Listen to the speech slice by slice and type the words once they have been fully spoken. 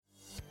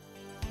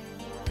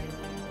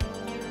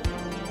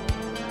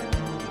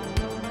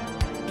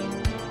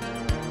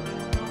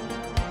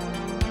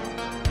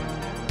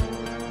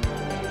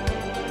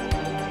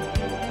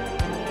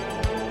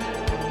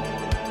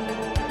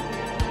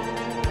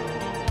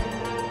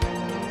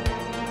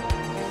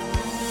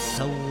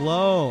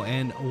Hello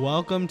and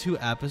welcome to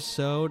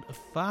episode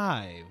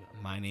 5.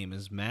 My name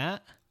is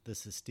Matt.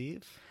 This is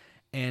Steve.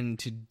 And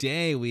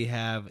today we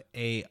have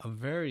a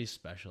very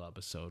special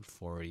episode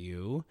for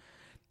you.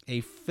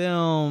 A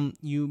film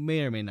you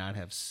may or may not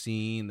have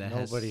seen that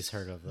Nobody's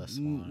heard of this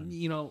one.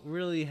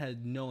 Really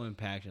had no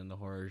impact on the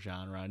horror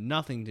genre.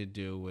 Nothing to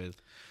do with...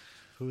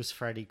 Who's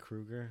Freddy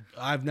Krueger?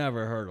 I've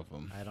never heard of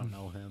him. I don't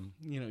know him.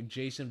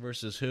 Jason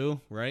versus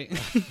who, right?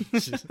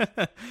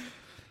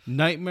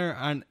 Nightmare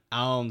on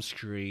Elm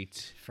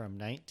Street. From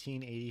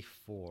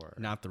 1984.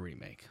 Not the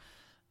remake.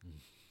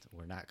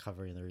 We're not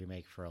covering the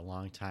remake for a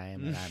long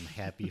time, and I'm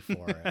happy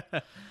for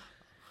it.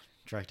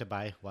 Directed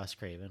by Wes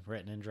Craven.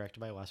 Written and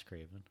directed by Wes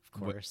Craven, of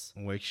course.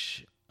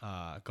 Which,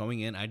 going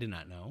in, I did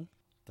not know.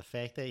 The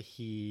fact that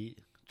he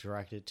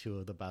directed 2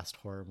 of the best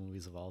horror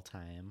movies of all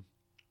time.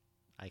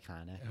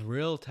 Iconic. A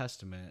real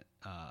testament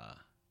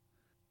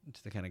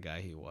to the kind of guy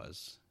he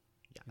was.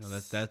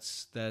 Yes.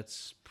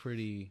 That's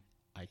pretty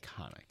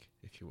iconic,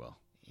 if you will.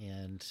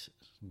 And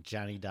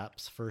Johnny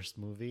Depp's first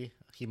movie.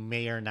 He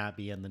may or not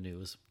be in the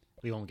news.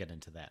 We won't get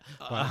into that.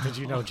 But did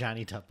you know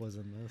Johnny Depp was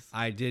in this?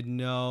 I did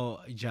know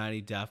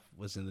Johnny Depp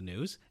was in the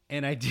news.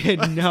 And I did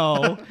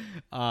know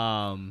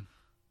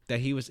that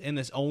he was in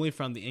this only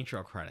from the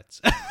intro credits.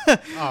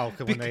 Oh,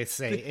 when they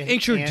say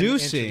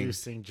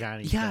introducing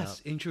Johnny Depp.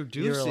 Yes,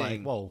 introducing. You're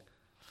like, whoa.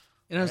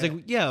 And I was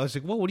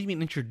like, whoa, what do you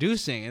mean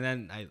introducing? And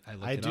then I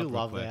looked I it do up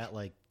love real quick. that.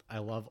 Like, I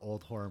love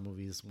old horror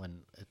movies when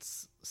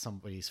it's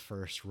somebody's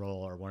first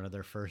role or one of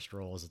their first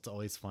roles. It's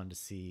always fun to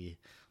see,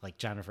 like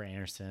Jennifer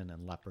Aniston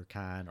and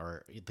Leprechaun,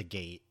 or The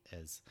Gate,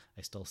 as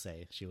I still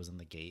say. She was in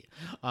The Gate.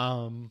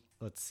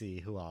 Let's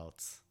see, who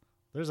else?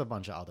 There's a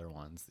bunch of other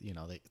ones.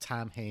 Like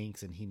Tom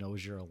Hanks and He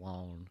Knows You're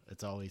Alone.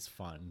 It's always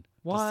fun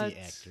to see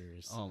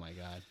actors. Oh my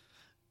god,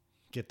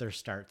 get their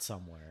start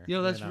somewhere.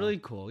 That's really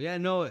cool. Yeah,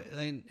 no,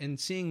 and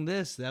seeing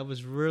this, that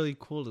was really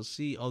cool to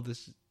see. Oh,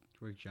 this is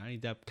where Johnny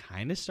Depp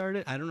kind of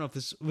started. I don't know if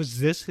this was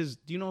his.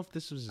 Do you know if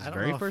this was his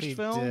very first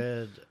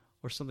film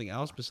or something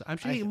else? I'm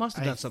sure he must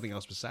have done something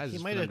else besides. He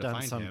this might for have them to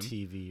done find some him.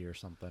 TV or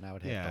something. I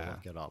would have to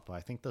look it up. But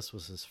I think this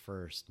was his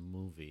first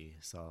movie.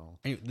 So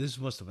this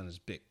must have been his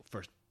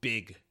first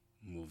big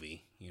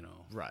movie.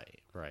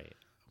 Right.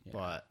 Yeah.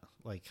 But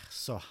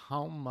so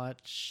how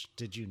much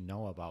did you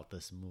know about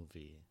this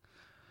movie?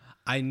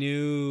 I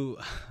knew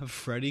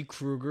Freddy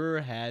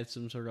Krueger had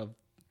some sort of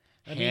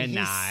hand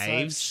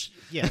knives.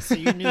 So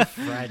you knew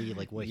Freddy,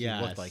 like what he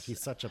Yes. looked like.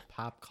 He's such a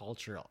pop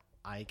culture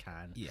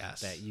icon.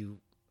 Yes. That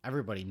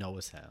everybody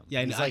knows him.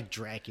 Yeah, he's like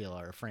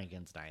Dracula or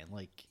Frankenstein.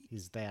 Like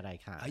he's that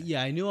iconic.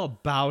 Yeah, I knew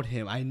about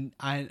him.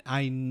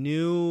 I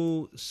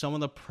knew some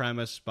of the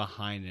premise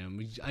behind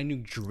him. I knew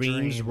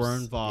dreams were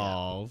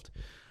involved.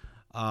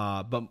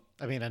 Yeah. But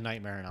I mean, A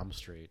Nightmare on Elm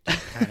Street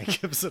kind of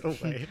gives it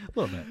away a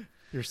little bit.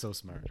 You're so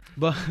smart.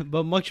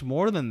 But much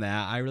more than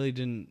that, I really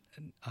didn't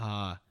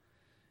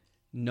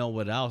know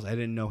what else. I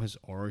didn't know his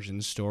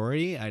origin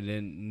story. I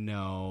didn't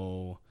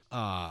know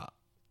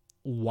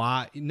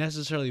why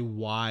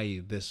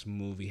this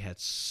movie had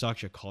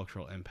such a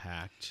cultural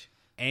impact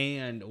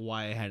and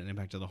why it had an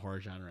impact on the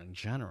horror genre in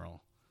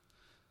general.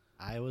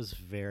 I was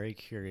very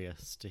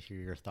curious to hear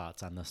your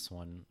thoughts on this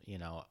one,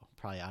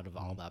 probably out of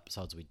all the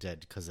episodes we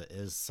did, because it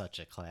is such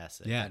a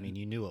classic. Yeah. I mean,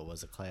 you knew it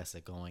was a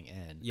classic going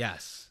in.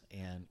 Yes.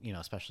 And,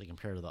 especially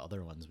compared to the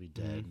other ones we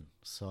did. Mm-hmm.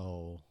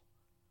 So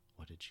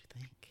what did you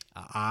think?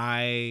 And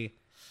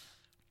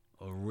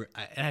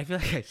I feel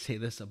like I say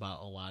this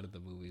about a lot of the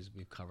movies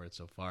we've covered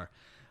so far.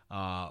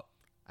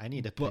 I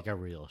need to pick a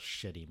real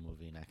shitty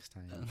movie next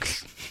time.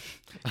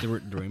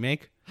 The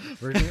remake?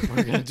 We're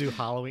gonna do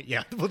Halloween.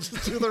 Yeah, we'll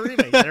just do the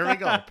remake. There we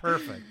go.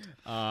 Perfect.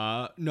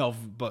 No,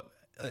 but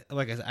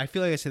like I said, I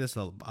feel like I say this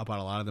about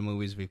a lot of the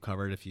movies we've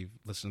covered if you've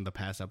listened to the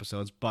past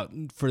episodes. But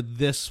for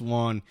this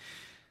one,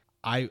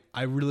 I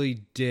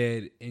really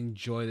did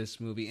enjoy this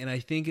movie, and I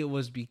think it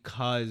was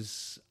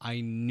because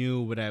I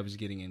knew what I was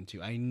getting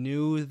into. I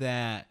knew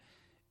that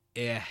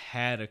it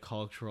had a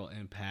cultural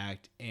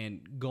impact,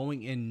 and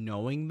going in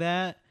knowing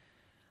that,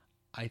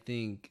 I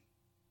think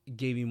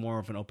gave me more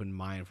of an open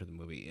mind for the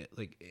movie.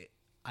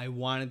 I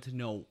wanted to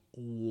know,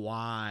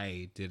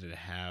 why did it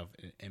have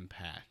an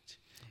impact?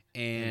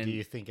 And do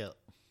you think it?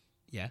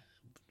 Yeah.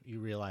 You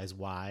realize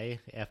why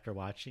after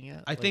watching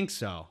it? I think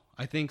so.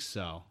 I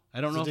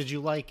don't know. Did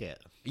you like it?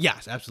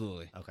 Yes,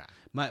 absolutely. Okay.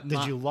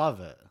 Did you love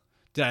it?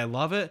 Did I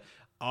love it?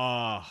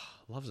 Oh,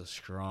 love's a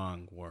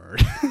strong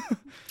word.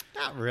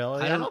 Not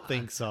really. I don't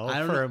think so.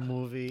 For a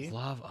movie.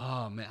 Love.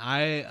 Oh man.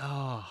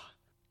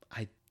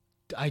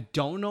 I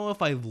don't know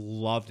if I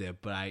loved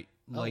it, but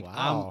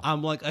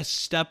I'm like a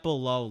step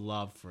below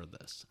love for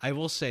this. I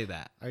will say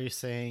that. Are you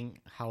saying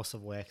House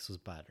of Wax was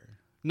better?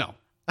 No.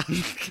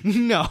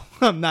 No,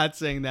 I'm not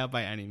saying that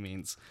by any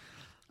means.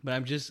 But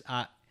I'm just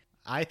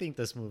I think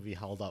this movie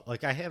held up.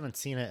 Like, I haven't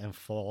seen it in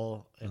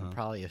full in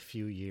probably a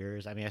few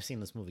years. I mean, I've seen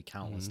this movie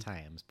countless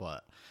times,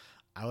 but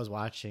I was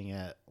watching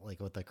it like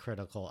with a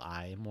critical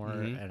eye more,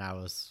 and I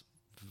was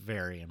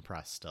very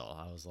impressed still.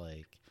 I was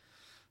like,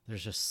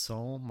 There's just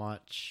so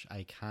much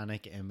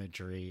iconic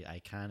imagery,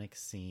 iconic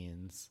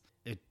scenes.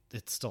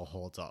 It still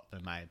holds up,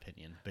 in my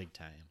opinion, big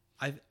time.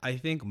 I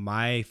think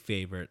my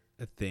favorite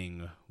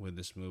thing with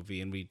this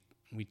movie, and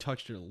we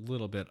touched a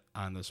little bit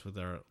on this with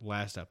our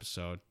last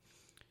episode,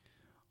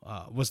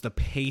 was the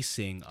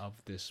pacing of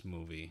this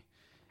movie.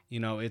 You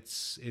know,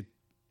 it's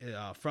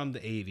from the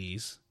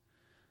 80s,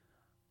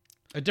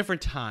 a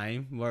different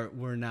time where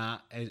we're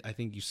not, I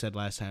think you said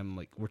last time,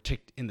 like we're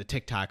in the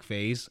TikTok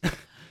phase.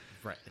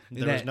 Right.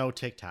 There's no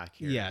TikTok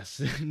here.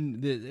 Yes.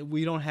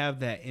 We don't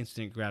have that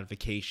instant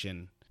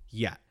gratification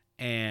yet.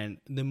 And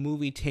the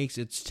movie takes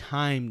its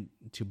time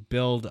to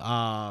build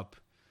up,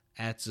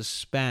 add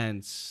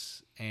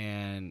suspense,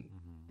 and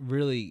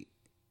really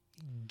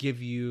give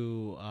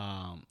you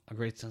a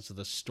great sense of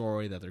the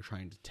story that they're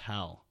trying to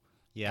tell.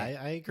 Yeah,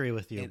 I agree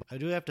with you. I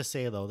do have to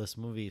say, though, this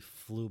movie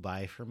flew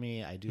by for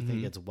me. I do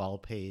think it's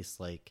well-paced.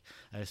 Like,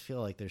 I just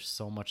feel like there's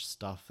so much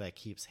stuff that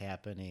keeps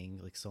happening,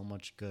 like so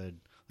much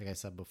good, like I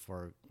said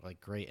before, like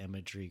great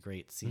imagery,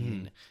 great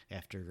scene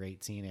after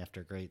great scene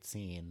after great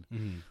scene.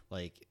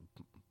 Like,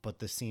 but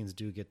the scenes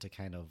do get to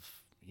kind of,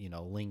 you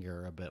know,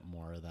 linger a bit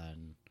more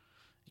than,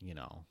 you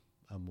know,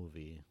 a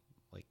movie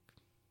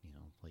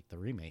like the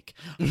remake,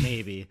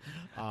 maybe.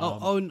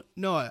 No,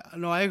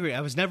 I agree.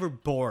 I was never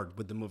bored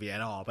with the movie at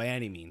all, by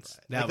any means.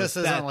 Like this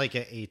isn't like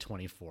an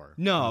A24.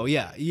 No,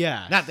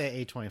 yeah. Not that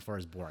A24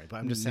 is boring, but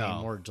I'm just saying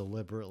more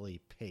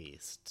deliberately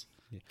paced.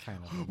 Kind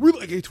of. We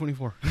like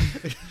A24.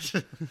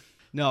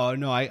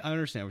 No, I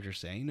understand what you're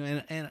saying.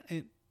 And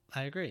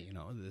I agree. You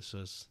know, this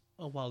was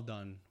a well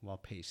done, well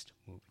paced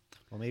movie.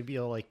 Well, maybe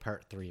you'll like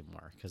part 3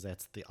 more because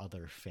that's the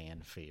other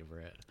fan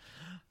favorite.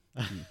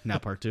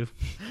 Not part 2.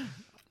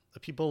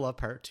 People love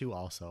part 2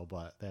 also,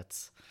 but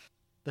that's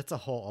a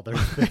whole other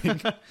thing.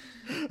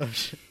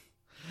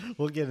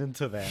 We'll get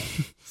into that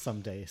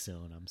someday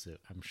soon.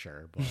 I'm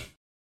sure. But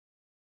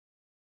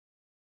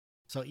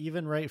so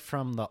even right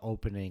from the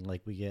opening,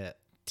 like we get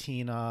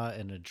Tina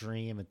in a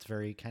dream. It's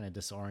very kind of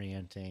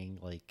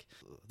disorienting. Like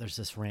there's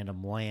this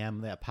random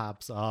lamb that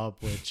pops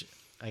up, which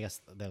I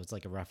guess that was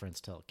like a reference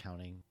to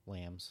counting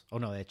lambs. Oh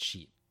no, that's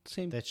sheep.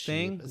 Same That's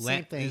thing.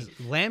 Same thing.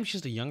 Lamb's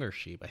just a younger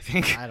sheep, I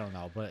think. I don't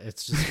know, but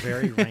it's just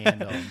very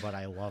random. But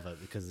I love it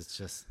because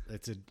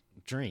it's a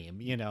dream,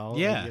 you know.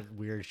 Yeah, like,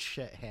 weird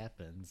shit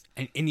happens,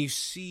 and you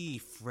see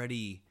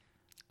Freddy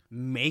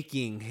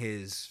making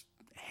his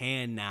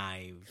hand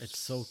knives. It's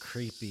so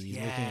creepy. He's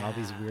making all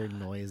these weird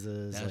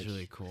noises. That's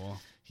really cool.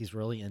 He's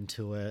really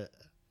into it,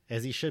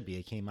 as he should be.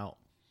 It came out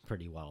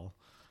pretty well.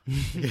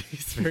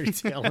 He's very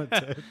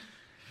talented.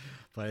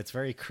 But it's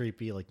very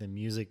creepy. Like the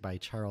music by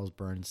Charles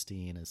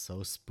Bernstein is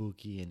so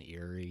spooky and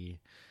eerie,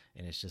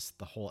 and it's just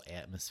the whole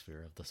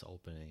atmosphere of this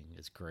opening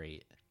is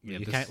great.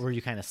 Yeah, were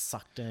you kind of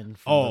sucked in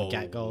from the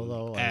get go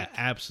though? Like,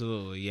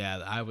 absolutely,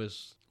 yeah. I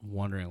was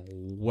wondering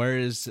where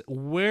is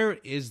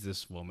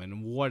this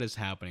woman? What is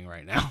happening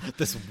right now?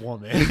 This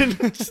woman,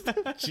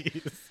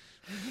 jeez.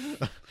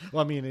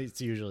 Well, I mean,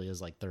 it usually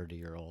is like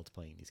 30-year-olds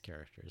playing these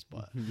characters,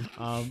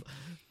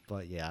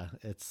 but yeah,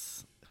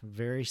 it's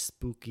very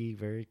spooky,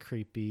 very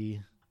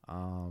creepy.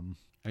 I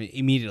mean,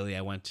 immediately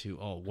I went to,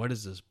 what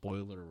is this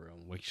boiler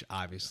room? Which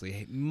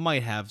obviously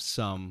might have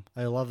some.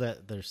 I love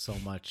that there's so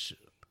much,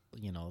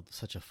 you know,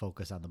 such a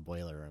focus on the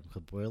boiler room.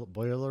 Because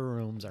boiler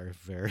rooms are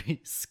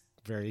very,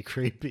 very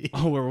creepy.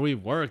 Oh, where we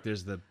work,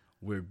 there's the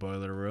weird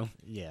boiler room.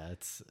 Yeah,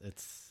 it's.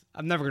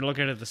 I'm never gonna look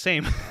at it the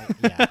same.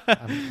 Yeah,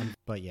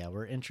 but yeah,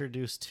 we're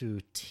introduced to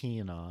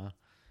Tina.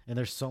 And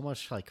there's so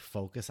much like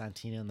focus on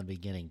Tina in the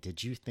beginning.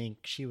 Did you think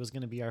she was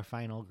going to be our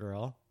final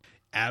girl?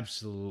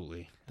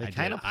 Absolutely. They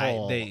kind of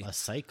pull a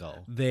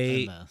psycho.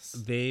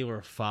 They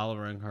were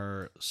following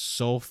her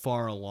so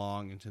far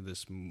along into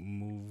this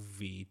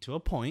movie to a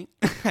point,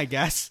 I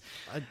guess.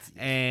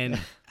 And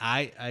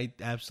I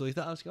absolutely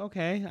thought, I was like,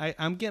 okay,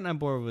 I'm getting on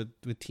board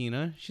with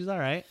Tina. She's all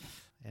right.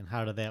 And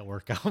how did that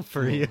work out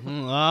for you?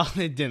 Well,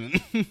 it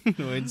didn't.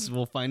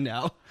 We'll find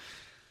out.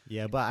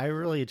 Yeah, but I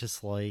really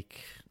just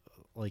like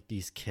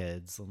these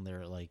kids and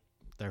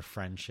their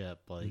friendship.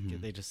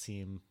 Like they just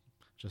seem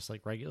just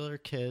like regular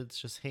kids,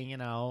 just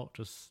hanging out,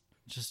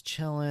 just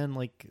chilling.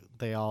 Like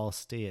they all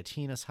stay at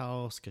Tina's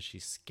house because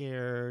she's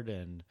scared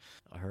and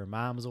her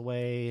mom's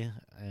away,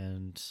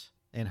 and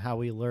how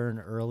we learn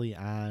early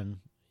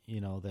on,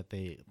 you know, that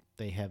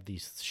they have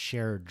these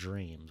shared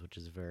dreams, which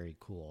is very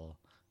cool.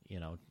 You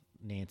know,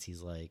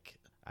 Nancy's like,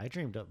 I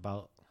dreamed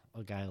about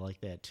a guy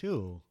like that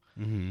too.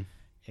 Mm-hmm.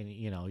 And,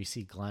 you know, you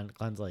see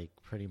Glenn's like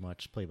pretty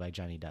much played by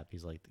Johnny Depp.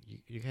 He's like,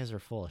 you guys are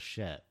full of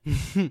shit.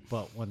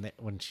 But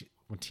when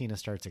Tina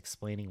starts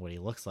explaining what he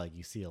looks like,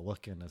 you see a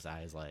look in his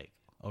eyes like,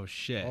 oh,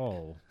 shit.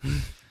 Oh.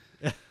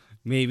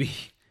 Maybe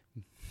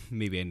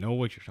I know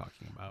what you're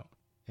talking about.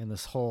 And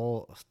this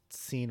whole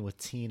scene with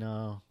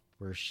Tina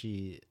where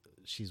she's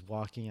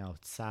walking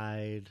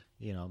outside,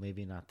 you know,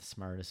 maybe not the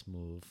smartest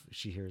move.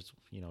 She hears,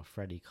 you know,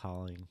 Freddy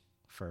calling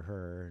for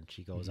her and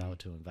she goes out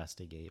to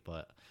investigate,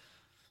 but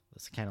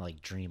it's kind of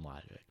like dream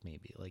logic,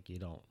 maybe. Like you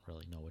don't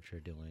really know what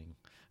you're doing,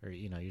 or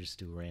you just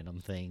do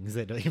random things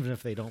that even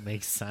if they don't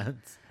make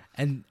sense.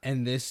 And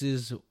this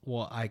is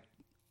what I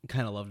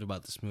kind of loved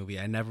about this movie.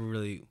 I never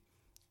really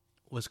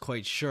was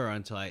quite sure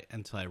until I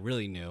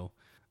really knew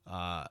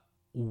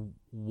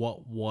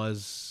what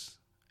was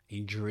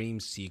a dream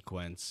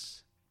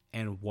sequence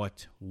and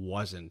what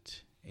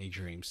wasn't a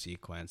dream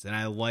sequence. And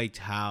I liked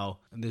how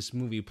this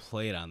movie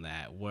played on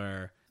that,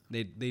 where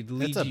they'd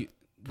lead you.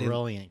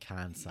 Brilliant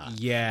concept.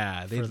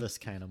 Yeah, for this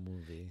kind of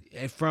movie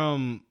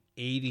from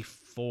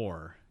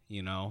 '84.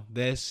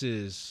 This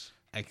is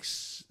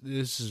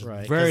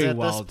right, very at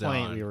well this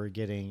point, done. we were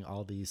getting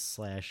all these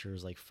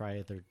slashers like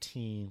Friday the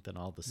 13th and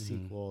all the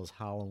sequels,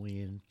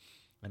 Halloween,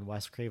 and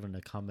Wes Craven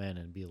to come in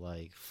and be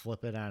like,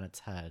 flip it on its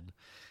head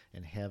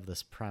and have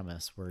this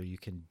premise where you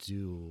can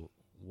do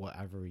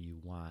whatever you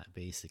want.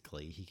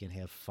 Basically, he can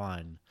have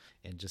fun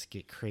and just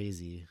get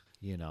crazy,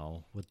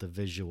 with the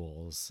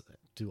visuals,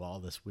 do all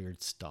this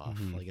weird stuff.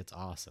 Like, it's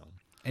awesome.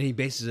 And he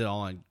bases it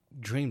all on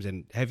dreams.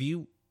 And have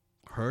you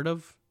heard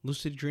of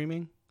lucid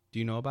dreaming? Do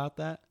you know about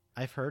that?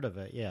 I've heard of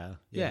it, yeah.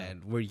 Yeah,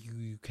 where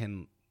you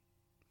can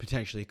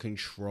potentially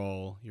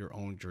control your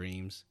own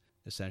dreams,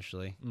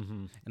 essentially.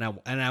 Mm-hmm.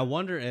 And I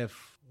wonder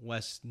if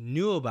Wes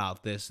knew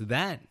about this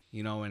then,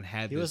 and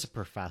had he was a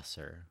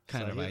professor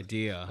kind of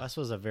idea. Wes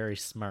was a very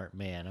smart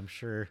man. I'm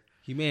sure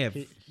he may have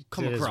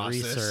come across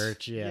his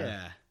research. This.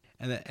 Yeah,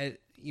 and that,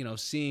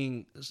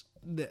 seeing.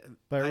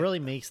 But it really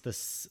makes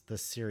this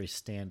series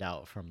stand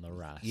out from the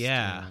rest.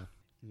 Yeah,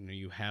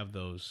 you have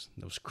those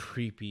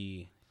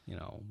creepy.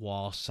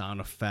 Wall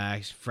sound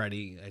effects.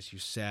 Freddy, as you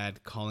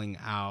said, calling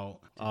out.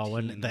 Oh,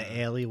 when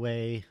the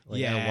alleyway.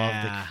 Like, I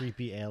love the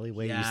creepy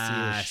alleyway. Yes. You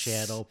see a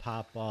shadow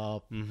pop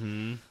up.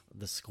 Mm-hmm.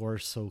 The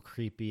score's so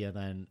creepy. And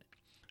then,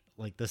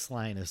 like, this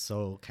line is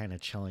so kind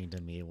of chilling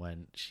to me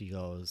when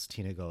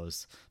Tina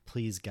goes,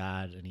 please,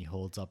 God. And he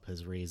holds up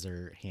his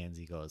razor hands.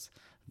 He goes,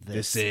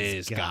 this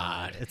is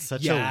God. It's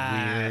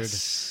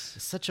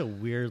such a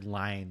weird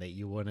line that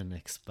you wouldn't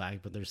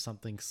expect, but there's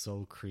something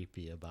so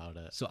creepy about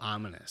it. So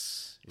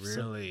ominous,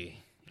 really.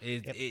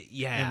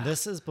 Yeah. And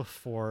this is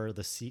before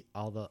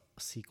all the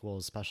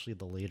sequels, especially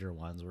the later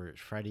ones, where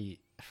Freddy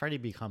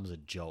becomes a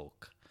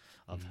joke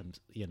of him.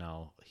 He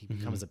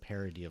becomes a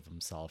parody of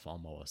himself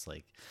almost.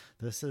 Like,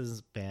 this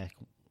is back.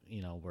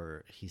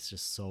 Where he's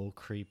just so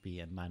creepy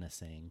and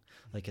menacing.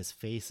 Like, his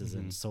face is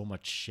in so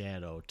much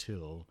shadow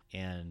too,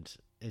 and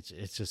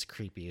it's just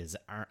creepy.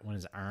 When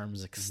his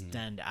arms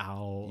extend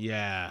out,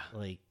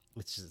 like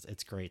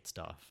it's great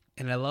stuff.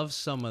 And I love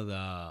some of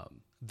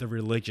the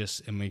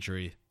religious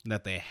imagery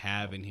that they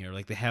have in here.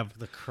 Like, they have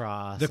the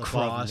cross, the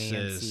crosses.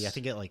 Nancy. I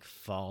think it like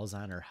falls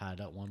on her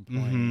head at one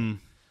point. Mm-hmm.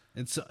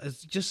 And so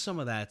it's just some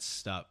of that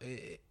stuff.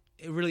 It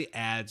really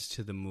adds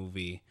to the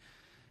movie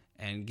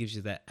and gives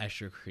you that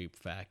extra creep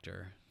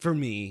factor for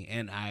me,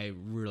 and I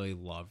really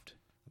loved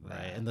that.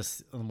 Right,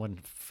 and when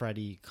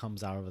Freddy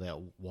comes out of that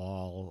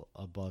wall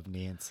above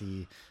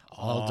Nancy,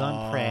 all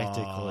done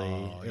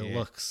practically, it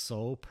looks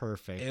so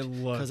perfect. It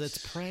looks, because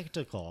it's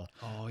practical.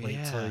 Wait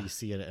till you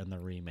see it in the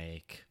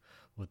remake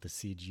with the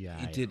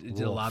CGI. It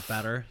did a lot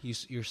better.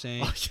 You're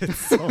saying?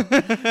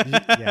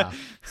 Yeah,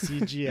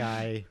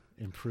 CGI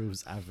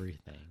improves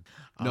everything.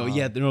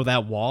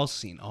 That wall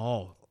scene.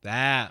 Oh,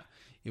 that.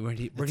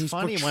 It's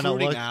funny when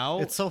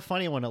It's so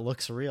funny when it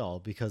looks real,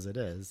 because it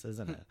is,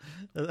 isn't it?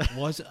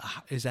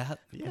 Is that?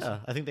 Yeah,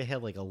 I think they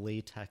had like a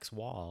latex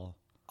wall.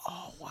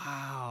 Oh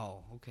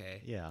wow!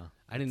 Okay. Yeah,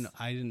 I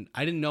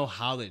didn't know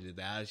how they did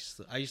that.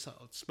 I just saw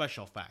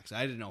special effects.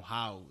 I didn't know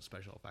how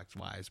special effects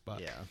wise, but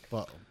yeah,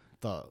 but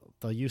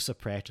the use of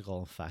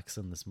practical effects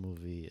in this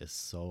movie is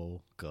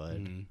so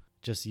good. Mm-hmm.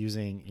 Just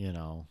using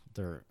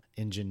their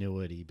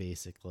ingenuity,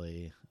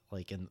 basically,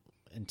 like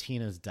in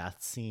Tina's death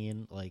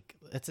scene, like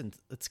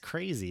it's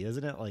crazy,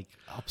 isn't it? Like,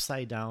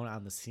 upside down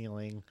on the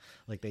ceiling,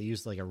 like they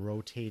used like a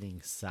rotating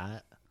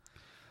set.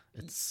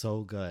 It's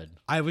so good.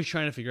 I was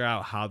trying to figure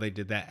out how they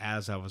did that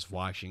as I was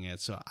watching it.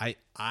 So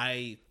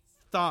I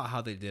thought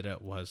how they did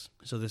it was,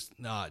 so this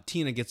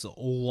Tina gets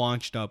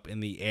launched up in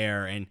the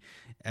air, and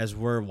as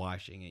we're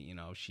watching it,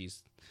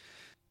 she's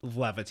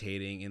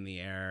levitating in the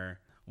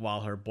air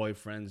while her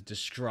boyfriend's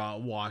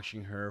distraught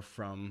watching her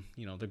from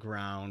the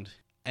ground.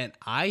 And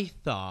I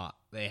thought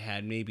they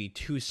had maybe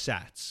two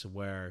sets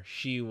where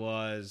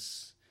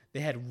they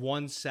had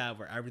one set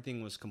where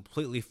everything was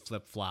completely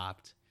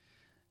flip-flopped,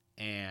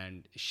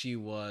 and she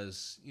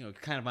was,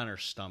 kind of on her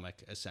stomach,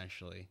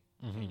 essentially,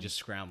 and just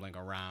scrambling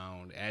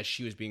around as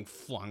she was being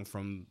flung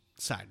from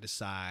side to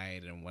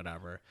side and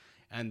whatever.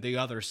 And the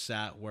other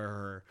set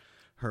where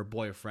her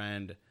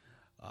boyfriend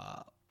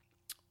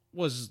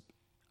was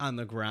on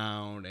the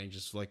ground and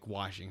just like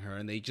watching her,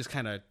 and they just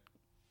kind of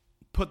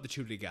put the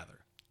two together.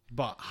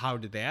 But how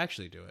did they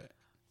actually do it?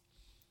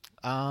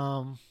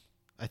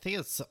 I think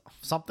it's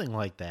something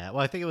like that.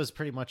 Well, I think it was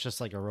pretty much just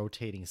like a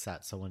rotating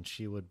set. So when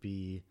she would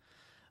be,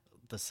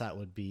 the set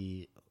would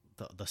be,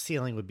 the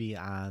ceiling would be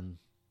on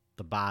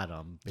the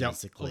bottom, Yep.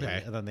 basically,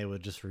 Okay. and then they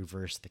would just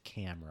reverse the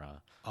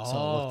camera, so it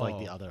Oh. looked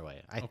like the other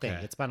way. I think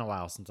Okay. it's been a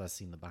while since I've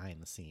seen the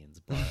behind the scenes,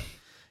 but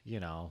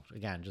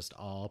again, just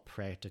all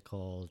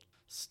practical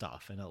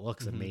stuff, and it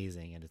looks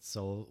amazing, and it's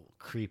so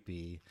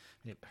creepy.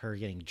 Her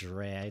getting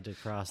dragged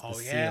across the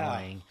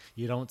ceiling.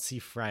 You don't see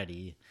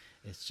Freddy.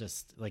 It's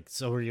just like,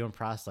 so were you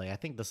impressed? Like, I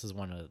think this is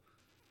one of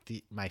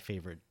my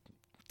favorite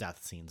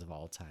death scenes of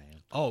all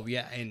time. Oh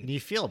yeah, And you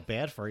feel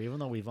bad for her, even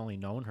though we've only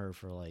known her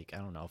for like, I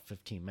don't know,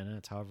 15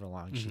 minutes, however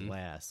long she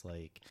lasts.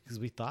 Like, because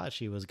we thought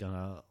she was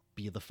gonna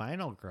be the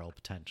final girl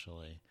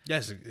potentially.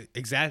 yes,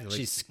 exactly. Like,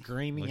 She's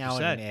screaming like you out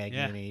said, in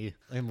agony,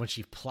 and when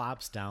she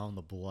plops down,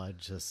 the blood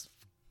just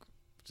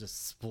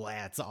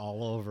splats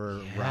all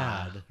over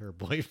Rod, her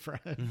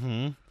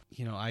boyfriend.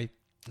 I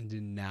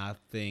did not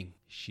think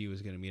she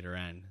was gonna meet her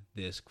end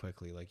this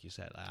quickly. Like you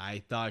said,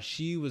 I thought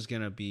she was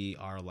gonna be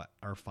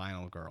our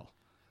final girl.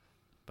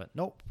 But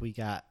nope, we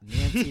got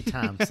Nancy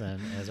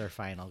Thompson as our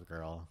final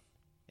girl,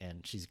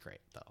 and she's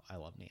great though. I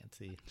love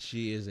Nancy.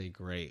 She is a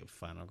great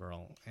final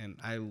girl, and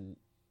I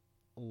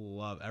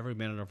love every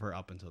minute of her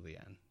up until the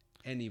end,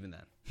 and even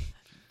then.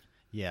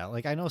 Yeah,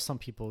 like I know some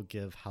people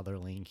give Heather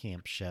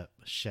Langenkamp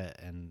shit,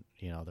 and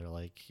they're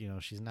like,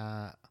 she's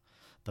not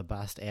the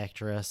best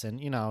actress,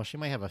 and she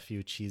might have a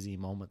few cheesy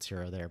moments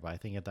here or there, but I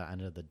think at the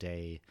end of the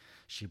day,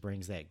 she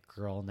brings that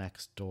girl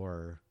next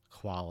door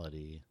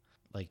quality,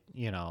 like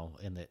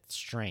and that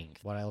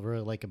strength. What I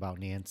really like about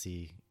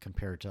Nancy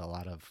compared to a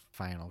lot of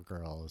final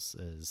girls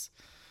is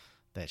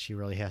that she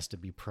really has to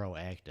be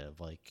proactive.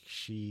 Like,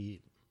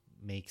 she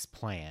makes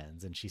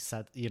plans, and she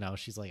said,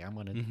 she's like, I'm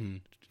gonna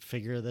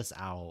figure this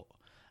out.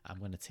 I'm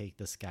gonna take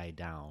this guy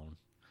down,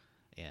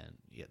 and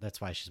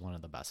that's why she's one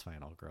of the best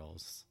final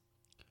girls.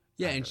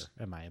 Yeah, ever, and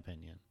in my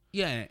opinion.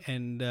 Yeah,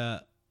 and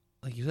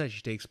like you said,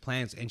 she takes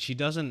plans, and she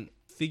doesn't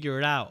figure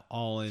it out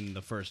all in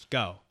the first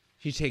go.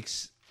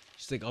 She's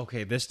like,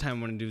 okay, this time I'm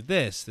going to do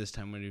this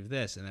time I'm going to do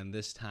this, and then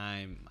this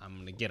time I'm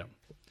going to get him.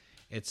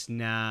 It's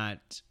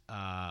not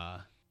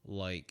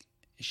like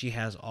she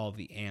has all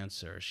the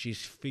answers.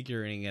 She's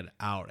figuring it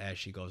out as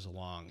she goes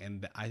along,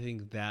 and I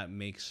think that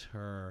makes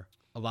her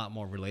a lot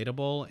more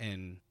relatable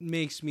and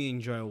makes me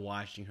enjoy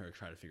watching her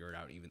try to figure it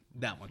out even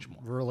that much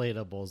more.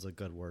 Relatable is a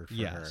good word for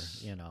her.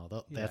 That's Yeah.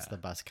 the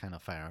best kind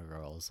of final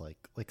girl, is like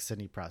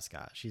Sidney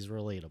Prescott. She's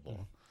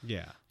relatable.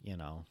 Yeah.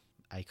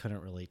 I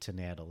couldn't relate to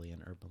Natalie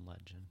in Urban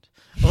Legend.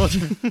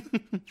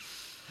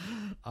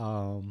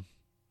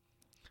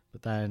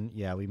 But then,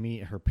 we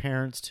meet her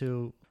parents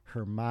too.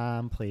 Her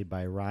mom, played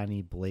by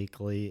Ronnie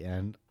Blakely,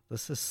 and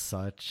this is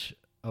such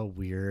a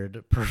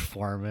weird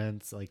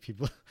performance. Like,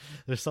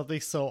 there's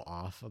something so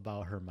off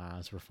about her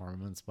mom's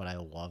performance, but I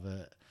love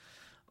it.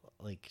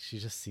 Like, she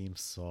just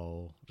seems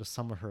just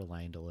some of her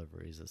line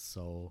deliveries is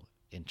so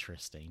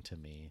interesting to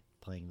me.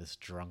 Playing this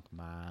drunk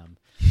mom,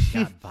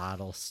 got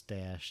bottles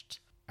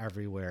stashed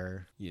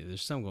everywhere. Yeah,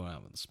 there's something going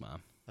on with this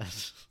mom.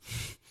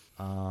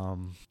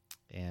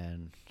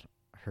 And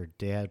her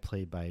dad,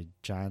 played by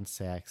John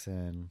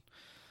Saxon,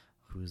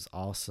 who's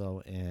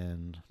also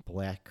in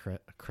Black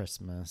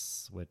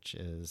Christmas, which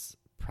is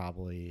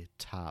probably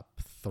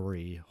top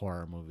 3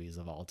 horror movies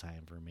of all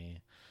time for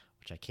me,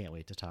 which I can't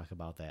wait to talk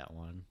about that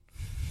one.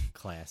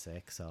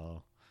 Classic.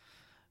 So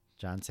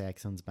John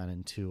Saxon's been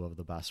in 2 of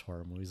the best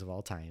horror movies of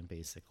all time,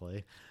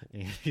 basically.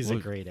 He's a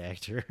great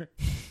actor.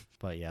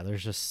 But yeah,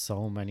 there's just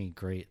so many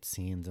great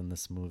scenes in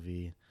this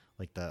movie.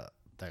 Like the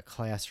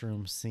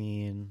classroom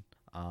scene,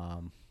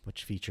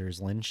 which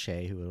features Lynn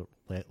Shay, who will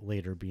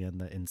later be in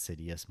the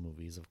Insidious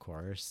movies, of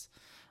course.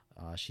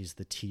 She's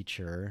the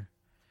teacher,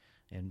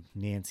 and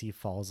Nancy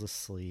falls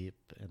asleep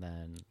and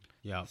then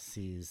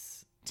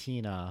sees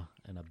Tina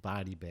in a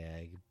body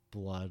bag,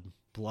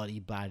 bloody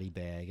body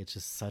bag. It's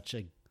just such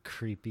a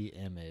creepy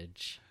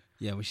image.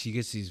 Yeah, when she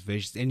gets these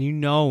visions, and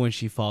when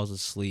she falls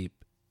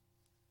asleep,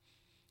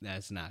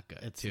 that's not good.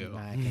 It's too.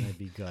 not going to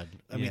be good.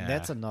 I mean,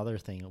 that's another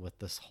thing with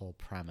this whole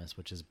premise,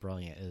 which is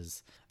brilliant,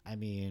 is,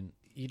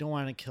 you don't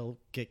want to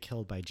get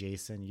killed by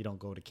Jason, you don't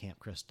go to Camp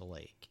Crystal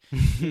Lake.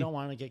 You don't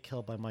want to get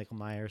killed by Michael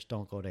Myers,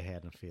 don't go to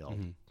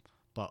Haddonfield.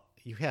 But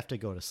you have to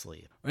go to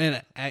sleep.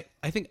 And I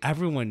think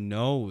everyone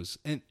knows,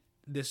 and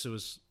this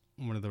was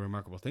one of the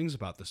remarkable things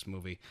about this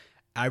movie,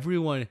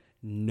 everyone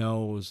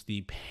knows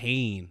the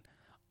pain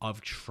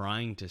of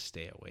trying to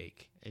stay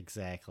awake.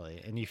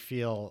 Exactly. And you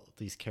feel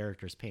these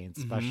characters' pain,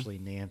 especially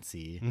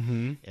Nancy,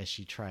 as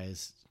she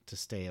tries to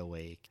stay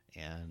awake.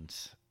 And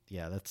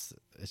it's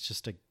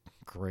just a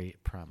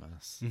great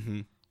premise.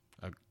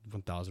 I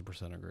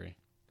 1000% agree.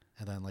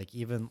 And then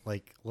even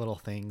little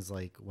things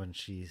like when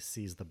she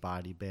sees the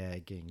body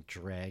bag getting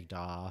dragged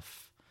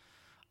off,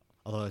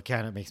 although it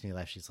kind of makes me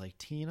laugh. She's like,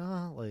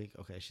 Tina,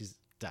 okay, she's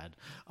dead.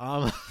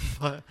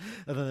 But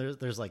and then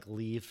there's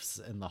leaves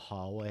in the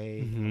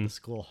hallway, the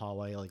school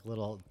hallway,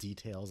 little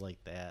details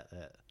like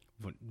that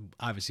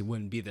obviously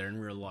wouldn't be there in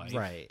real life.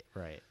 Right.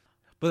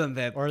 But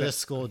then this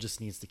school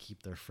just needs to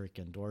keep their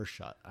freaking door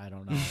shut. I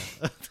don't know.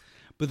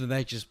 But then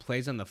that just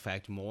plays on the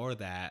fact more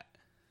that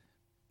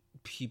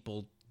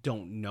people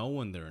don't know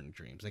when they're in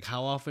dreams. Like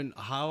how often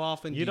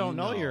You don't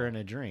know you're in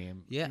a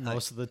dream. Yeah,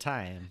 most of the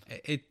time.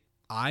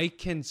 I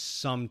can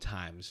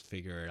sometimes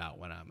figure it out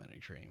when I'm in a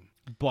dream,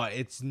 but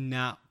it's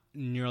not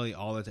nearly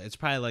all the time. It's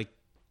probably like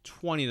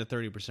 20 to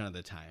 30% of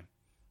the time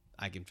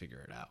I can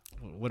figure it out.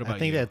 What about you? I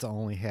think that's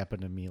only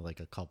happened to me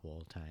like a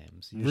couple of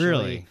times. Usually,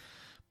 really?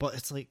 But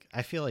it's like,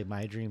 I feel like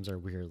my dreams are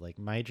weird. Like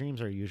my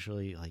dreams are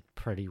usually like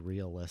pretty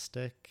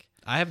realistic.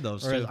 I have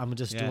those too. I'm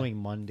just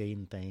doing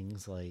mundane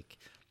things like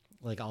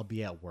I'll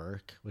be at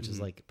work, which is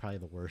like probably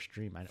the worst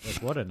dream. Like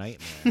what a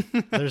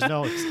nightmare. There's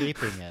no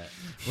escaping it.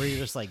 Where you're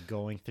just like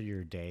going through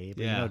your day.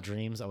 But you know,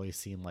 dreams always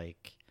seem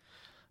like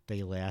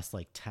they last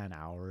like 10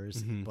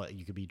 hours, but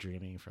you could be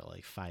dreaming for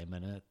like 5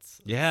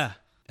 minutes. Yeah.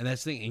 And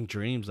that's the thing, in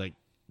dreams, like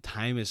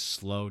time is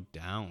slowed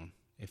down,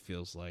 it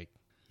feels like.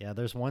 Yeah,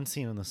 there's one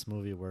scene in this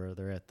movie where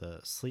they're at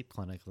the sleep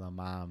clinic. The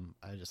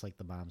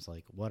mom's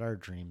like, what are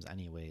dreams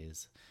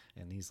anyways?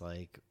 And he's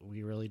like,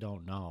 we really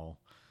don't know.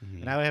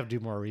 And I would have to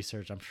do more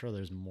research. I'm sure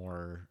there's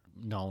more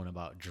known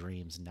about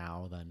dreams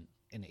now than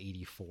in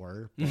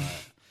 84, but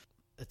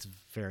it's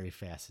very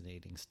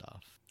fascinating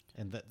stuff.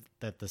 And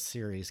that the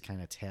series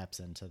kind of taps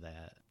into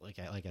that. Like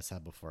I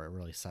said before, it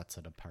really sets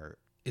it apart.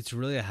 It's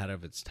really ahead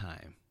of its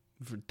time.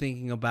 For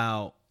thinking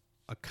about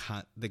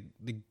the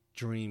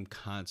dream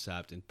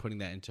concept and putting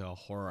that into a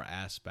horror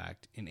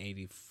aspect in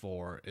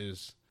 84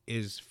 is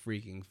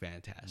freaking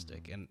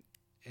fantastic.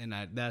 And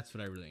that's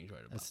what I really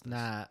enjoyed about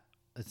it.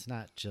 It's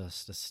not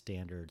just a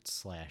standard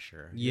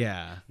slasher.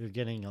 Yeah. You're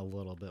getting a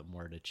little bit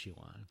more to chew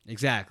on.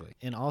 Exactly.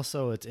 And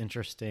also it's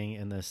interesting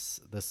in this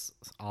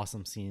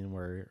awesome scene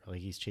where like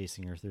he's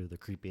chasing her through the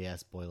creepy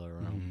ass boiler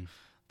room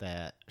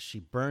that she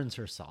burns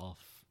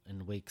herself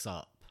and wakes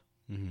up.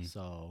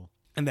 So,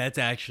 and that's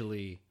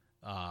actually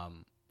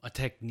a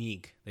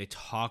technique they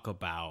talk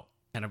about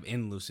kind of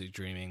in lucid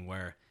dreaming,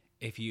 where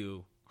if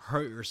you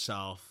hurt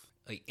yourself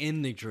like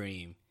in the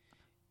dream,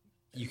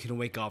 you can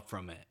wake up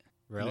from it.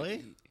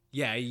 Really?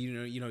 Yeah,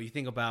 you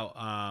think about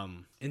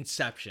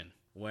Inception,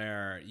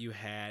 where you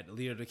had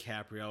Leo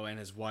DiCaprio and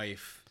his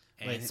wife.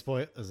 Wait,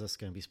 is this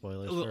going to be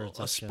spoilers for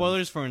Inception?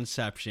 Spoilers for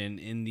Inception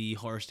in the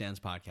Horror Stands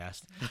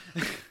podcast.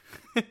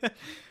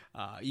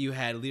 You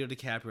had Leo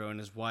DiCaprio and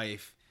his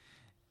wife,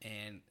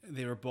 and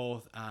they were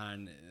both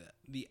on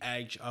the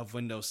edge of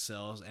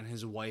windowsills, and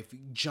his wife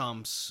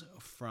jumps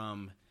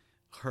from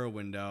her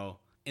window.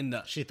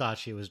 She thought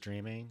she was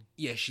dreaming.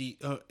 Yeah,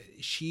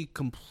 she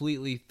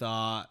completely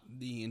thought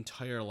the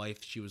entire life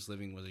she was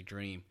living was a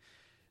dream.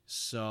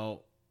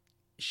 So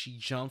she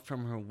jumped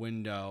from her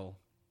window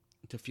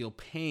to feel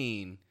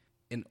pain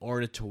in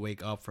order to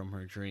wake up from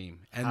her dream.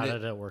 And how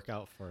did it work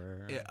out for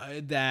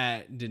her?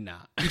 That did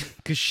not,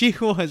 because she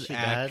was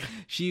dead.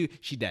 She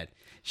dead.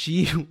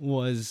 She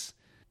was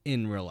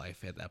in real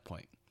life at that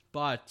point.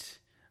 But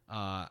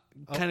kind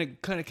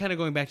of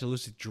going back to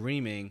lucid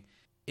dreaming.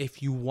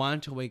 If you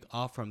want to wake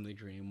up from the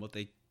dream,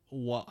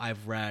 what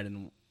I've read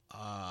and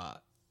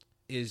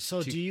is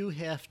do you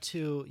have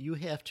to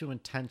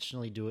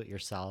intentionally do it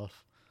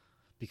yourself?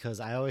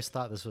 Because I always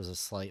thought this was a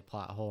slight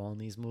plot hole in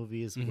these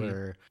movies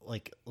where,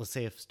 like, let's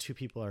say if two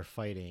people are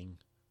fighting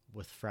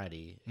with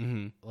Freddy,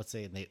 let's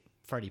say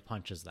Freddy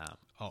punches them,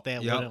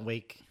 that doesn't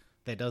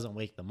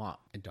wake them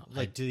up.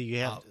 Like, do you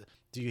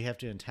have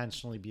to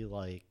intentionally be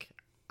like,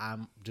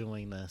 I'm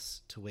doing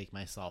this to wake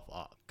myself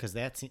up? Because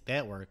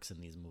that works in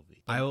these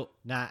movies.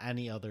 Not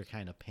any other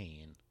kind of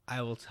pain.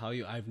 I will tell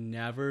you, I've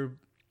never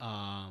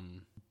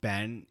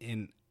been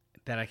in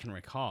that I can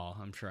recall.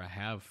 I'm sure I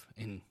have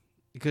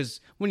because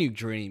when you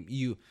dream,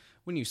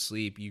 when you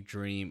sleep, you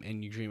dream,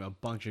 and you dream a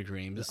bunch of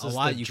dreams. This is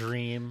the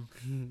dream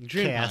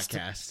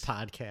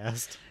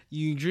podcast.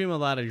 You dream a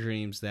lot of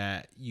dreams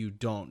that you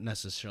don't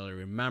necessarily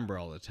remember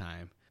all the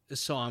time.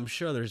 So I'm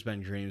sure there's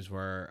been dreams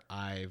where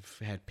I've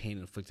had pain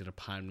inflicted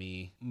upon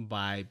me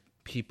by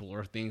people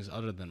or things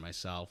other than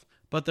myself.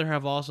 But there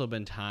have also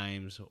been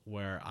times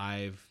where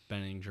I've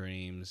been in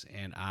dreams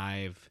and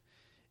I've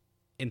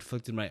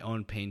inflicted my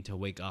own pain to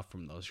wake up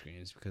from those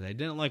dreams because I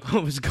didn't like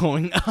what was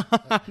going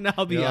on.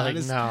 I'll be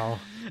honest. No.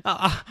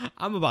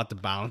 I'm about to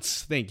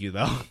bounce. Thank you,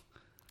 though.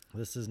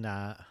 This is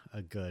not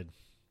a good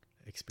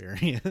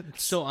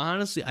experience. So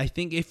honestly, I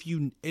think if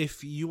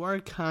you are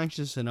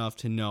conscious enough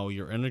to know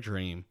you're in a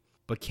dream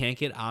but can't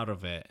get out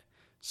of it,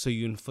 so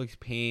you inflict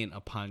pain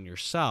upon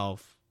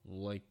yourself,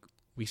 like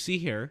we see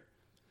here.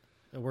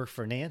 It worked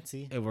for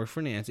Nancy.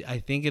 I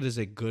think it is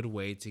a good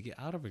way to get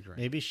out of a dream.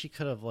 Maybe she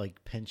could have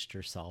like pinched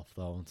herself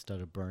though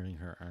instead of burning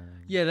her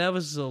arm. Yeah, that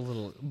was a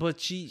little. But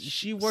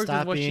she worked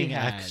with what she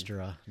had.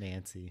 Extra,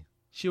 Nancy.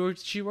 She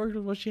worked with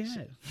what she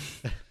had.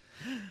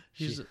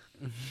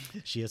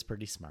 She is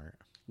pretty smart.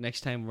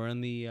 Next time we're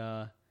in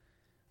the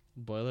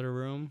boiler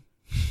room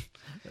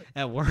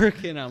at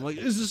work, and I'm like,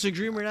 "Is this a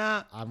dream or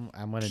not?" I'm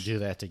gonna do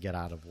that to get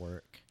out of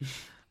work.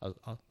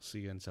 I'll see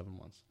you in 7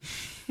 months.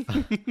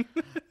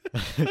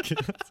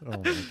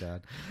 Oh my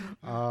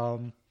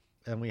god.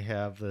 And we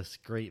have this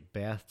great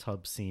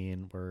bathtub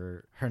scene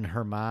where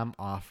her mom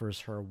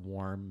offers her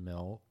warm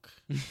milk.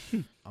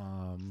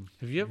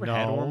 Have you ever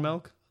had warm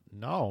milk?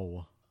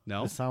 No.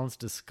 No, It sounds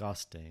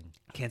disgusting.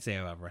 can't say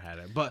I've ever had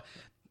it, but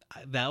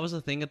that was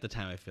a thing at the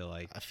time. I feel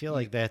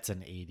like that's an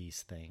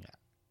 80s thing.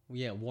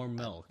 yeah, warm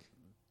milk.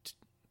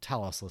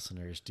 Tell us,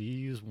 listeners, do you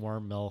use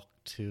warm milk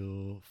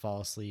to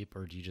fall asleep,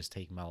 or do you just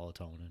take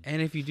melatonin?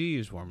 And if you do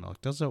use warm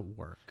milk, does it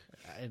work?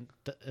 And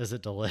is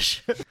it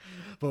delicious?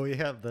 But we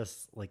have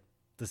this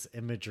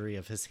imagery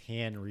of his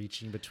hand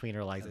reaching between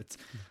her legs. It's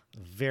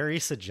very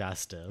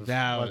suggestive.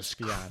 That let's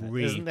was be honest.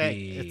 creepy. Isn't that,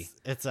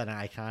 it's an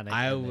iconic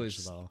I image,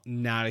 was though.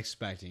 not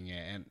expecting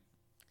it, and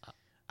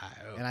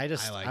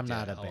I'm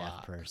not a bath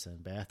lot. person.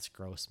 Baths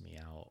gross me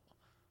out.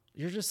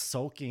 You're just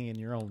soaking in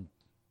your own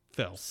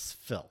filth.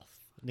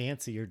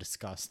 Nancy, you're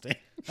disgusting.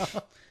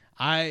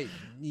 I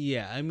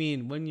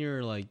mean, when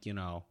you're like,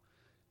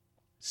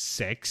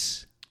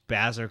 6,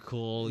 baths are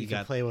cool. You can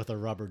got play with a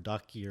rubber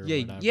ducky or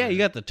yeah, whatever. yeah. You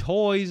got the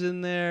toys in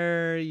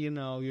there.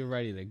 You're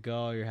ready to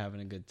go. You're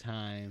having a good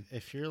time.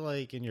 If you're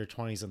like in your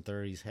 20s and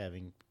 30s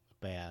having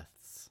baths,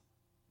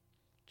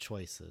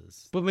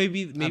 choices. But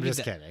maybe I'm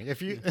just kidding.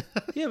 If you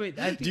yeah, but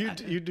I think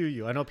do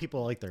you. I know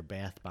people like their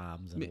bath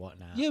bombs and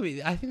whatnot. Yeah,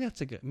 but I think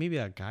that's maybe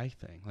a guy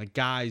thing. Like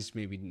guys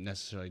maybe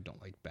necessarily don't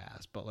like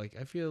baths, but like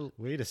I feel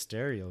way to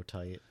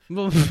stereotype.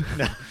 Well,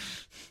 No.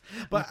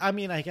 But I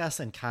mean, I guess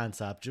in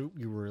concept you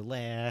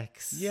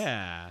relax.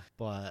 Yeah,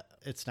 but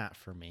it's not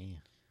for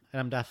me.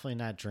 And I'm definitely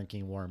not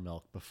drinking warm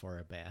milk before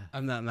a bath.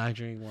 I'm not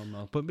drinking warm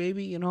milk, but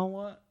maybe you know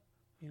what,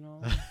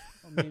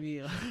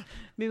 maybe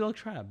I'll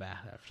try a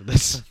bath after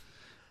this.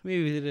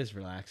 Maybe it is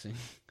relaxing.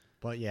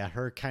 But yeah,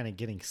 her kind of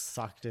getting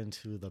sucked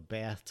into the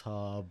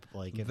bathtub,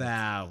 like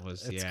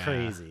it's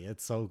crazy.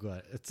 It's so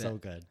good. So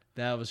good.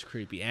 That was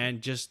creepy,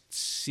 and just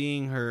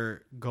seeing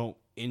her go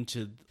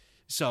into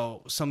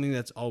something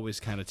that's always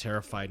kind of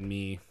terrified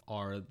me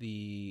are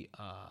the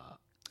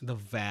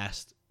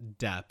vast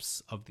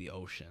depths of the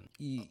ocean.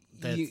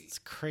 That's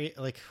crazy.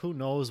 Like, who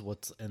knows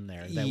what's in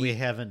there that we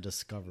haven't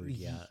discovered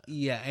yet?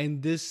 Yeah,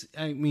 and this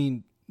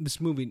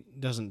movie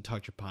doesn't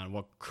touch upon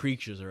what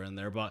creatures are in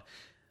there, but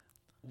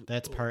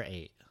that's part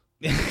 8.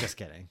 Just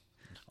kidding.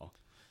 No,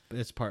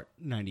 it's part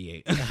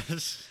 98.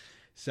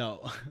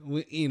 So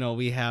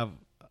we have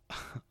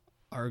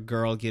our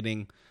girl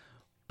getting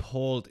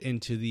pulled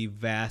into the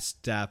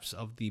vast depths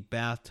of the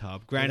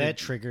bathtub. Granted, did that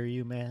trigger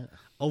you, Matt?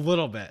 A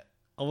little bit.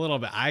 I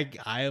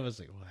was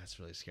like, well, that's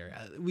really scary.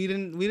 We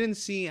didn't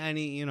see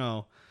any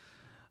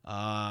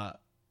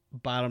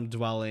bottom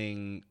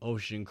dwelling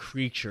ocean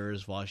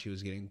creatures while she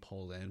was getting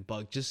pulled in,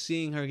 but just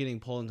seeing her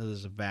getting pulled into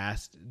this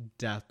vast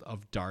depth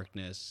of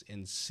darkness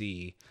and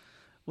sea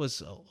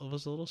was a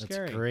little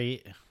scary. It's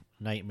great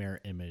nightmare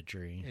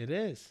imagery. It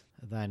is.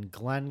 Then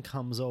Glenn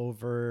comes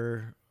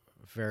over,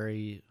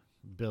 very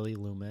Billy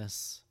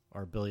Loomis,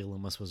 or Billy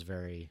Loomis was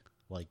very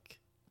like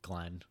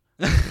Glenn.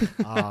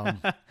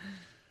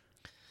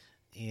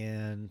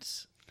 And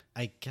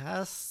I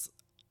guess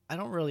I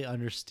don't really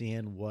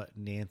understand what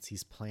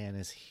Nancy's plan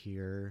is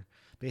here.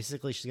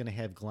 Basically, she's gonna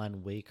have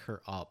Glenn wake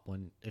her up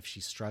if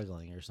she's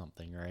struggling or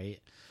something, right?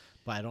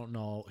 But I don't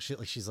know.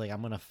 She's like,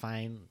 I'm gonna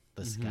find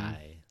this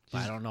guy, but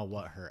I don't know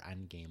what her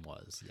end game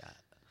was yet.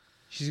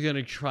 She's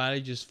gonna try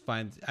to just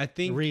find. I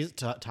think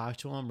talk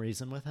to him,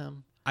 reason with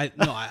him. I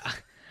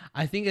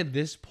think at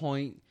this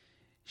point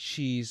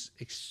she's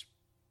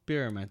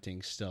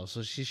experimenting still,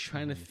 so she's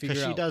trying to figure out.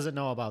 Because she doesn't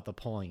know about the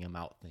pulling him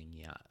out thing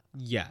yet.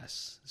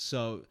 Yes,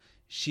 so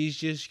she's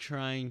just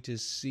trying to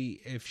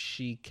see if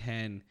she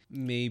can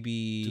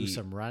maybe do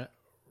some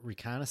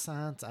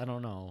reconnaissance. I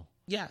don't know.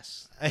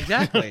 Yes,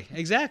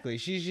 exactly.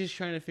 She's just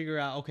trying to figure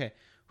out, okay,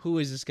 who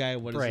is this guy?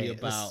 What is he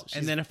about?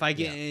 And then if I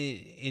get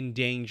in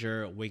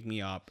danger, wake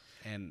me up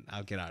and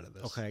I'll get out of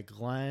this. Okay,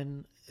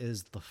 Glenn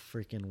is the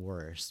freaking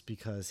worst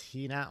because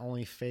he not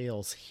only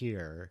fails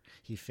here,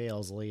 he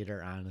fails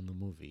later on in the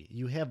movie.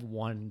 You have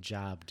one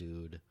job,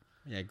 dude.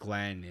 Yeah,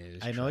 Glenn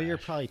is I know you're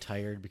probably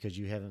tired because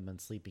you haven't been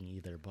sleeping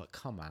either, but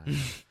come on.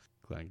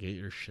 Glenn, get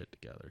your shit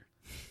together.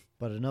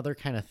 But another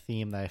kind of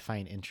theme that I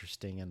find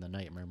interesting in the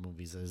nightmare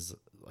movies is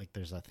like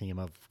there's a theme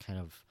of kind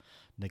of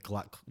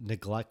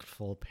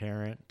neglectful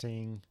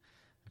parenting,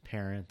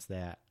 parents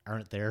that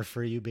aren't there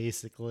for you,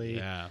 basically.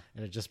 Yeah.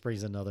 And it just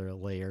brings another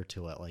layer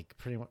to it. Like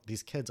pretty much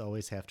these kids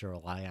always have to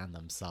rely on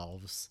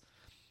themselves.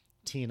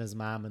 Tina's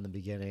mom in the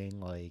beginning,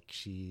 like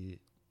she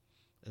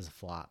is a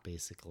flop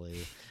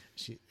basically.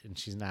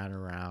 She's not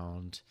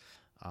around.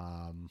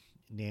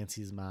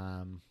 Nancy's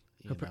mom,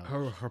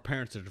 her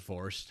parents are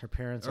divorced. Her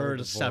parents are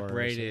divorced,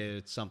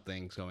 separated.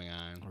 Something's going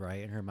on,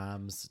 right? And her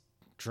mom's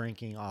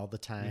drinking all the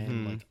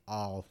time, like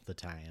all the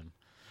time.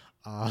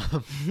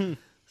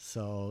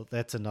 So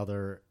that's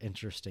another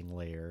interesting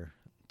layer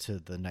to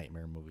the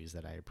nightmare movies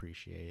that I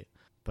appreciate.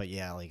 But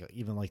yeah, like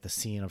even like the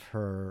scene of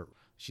her,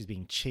 she's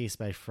being chased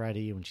by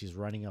Freddy when she's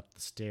running up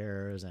the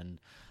stairs, and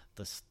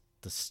the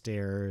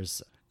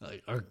stairs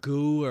like are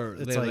goo, or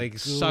they like goo,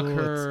 suck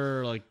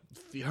her, like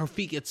her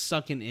feet get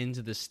sucking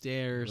into the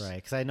stairs, right?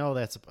 Because I know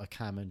that's a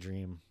common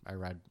dream I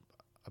read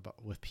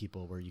about with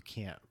people where you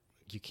can't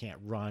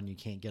run, you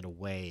can't get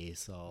away.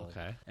 So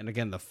okay, and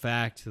again, the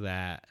fact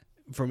that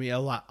for me a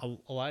lot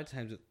of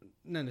times,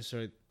 not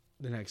necessarily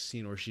the next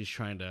scene where she's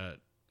trying to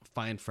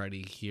find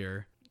Freddy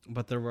here.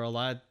 But there were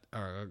a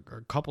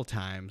couple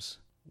times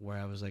where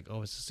I was like,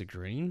 oh, is this a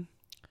dream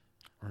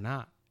or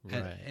not?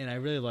 Right. And I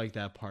really like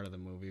that part of the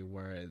movie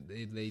where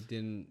they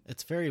didn't.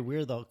 It's very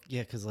weird though.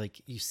 Yeah. Cause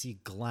like you see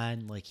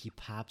Glenn, like he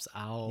pops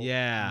out.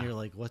 Yeah. And you're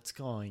like, what's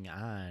going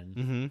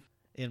on?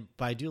 Mm-hmm.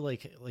 But I do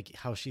like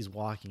how she's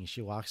walking.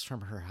 She walks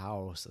from her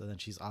house and then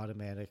she's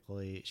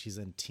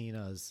in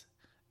Tina's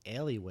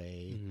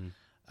alleyway. Mm-hmm.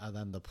 And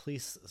then the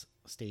police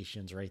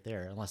station's right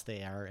there, unless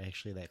they are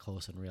actually that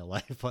close in real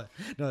life. But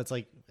no, it's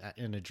like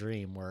in a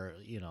dream where,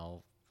 you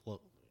know,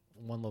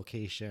 one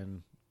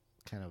location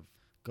kind of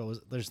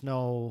goes, there's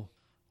no,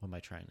 what am I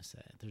trying to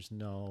say?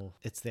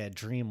 It's that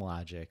dream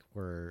logic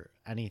where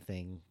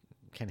anything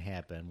can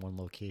happen. One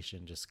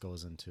location just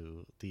goes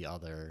into the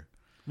other.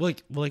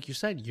 Like you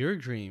said, your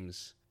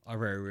dreams are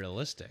very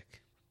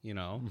realistic. You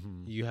know,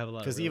 you have a lot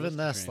of, because even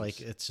this, dreams.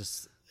 like,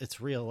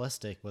 it's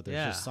realistic, but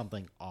there's just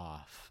something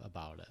off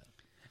about it.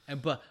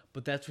 And but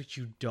that's what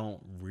you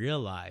don't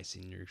realize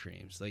in your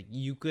dreams. Like,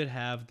 you could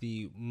have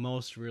the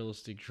most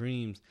realistic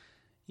dreams,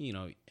 you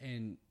know,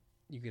 and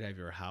you could have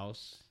your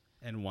house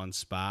in one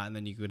spot, and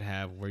then you could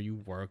have where you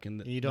work,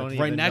 and you don't like,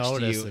 even right next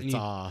notice to you, it's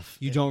off.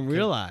 You don't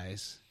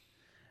realize.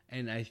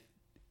 And I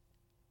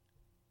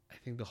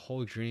think the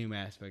whole dream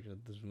aspect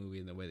of this movie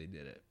and the way they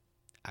did it,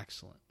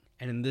 excellent.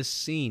 And in this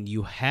scene,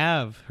 you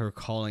have her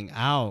calling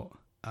out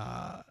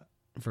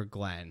for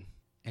Glenn.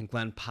 And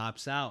Glenn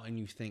pops out, and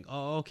you think,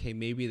 oh, okay,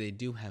 maybe they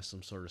do have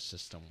some sort of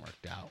system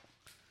worked out.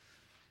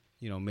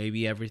 You know,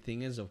 maybe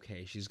everything is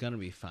okay. She's going to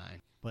be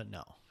fine. But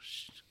no.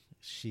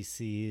 She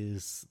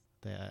sees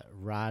that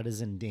Rod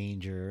is in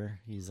danger.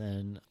 He's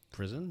in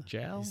prison,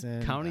 jail,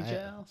 county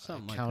jail,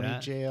 something like that. County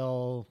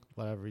jail,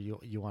 whatever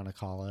you want to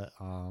call it.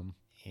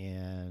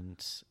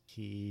 And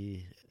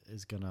he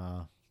is going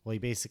to, well, he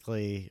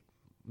basically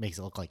makes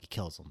it look like he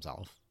kills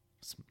himself,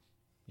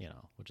 you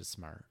know, which is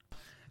smart.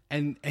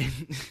 And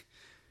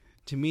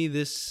to me,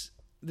 this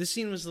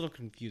scene was a little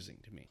confusing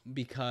to me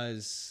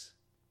because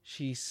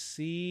she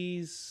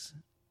sees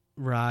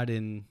Rod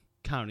in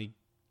county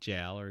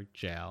jail,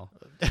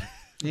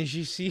 and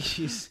she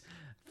sees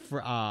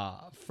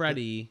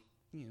Freddy,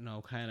 you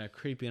know, kind of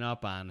creeping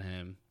up on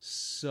him.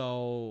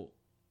 So,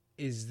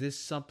 is this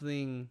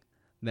something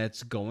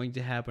that's going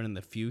to happen in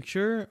the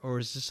future, or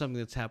is this something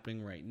that's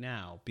happening right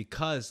now?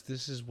 Because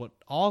this is what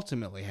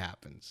ultimately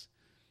happens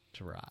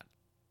to Rod.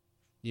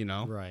 You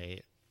know?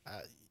 Right.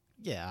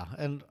 Yeah,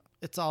 and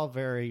it's all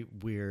very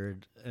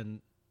weird,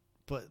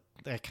 but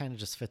that kind of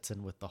just fits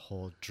in with the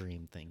whole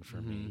dream thing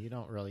for me. You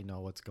don't really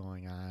know what's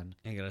going on.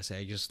 I gotta say,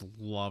 I just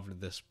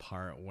loved this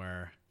part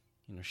where,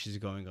 you know, she's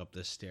going up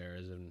the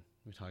stairs, and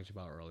we talked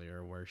about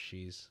earlier where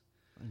she's...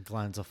 And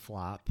Glenn's a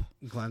flop.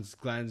 Glenn's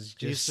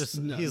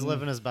he's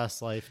living his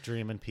best life,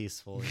 dreaming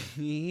peacefully.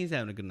 He's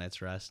having a good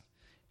night's rest.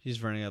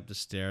 She's running up the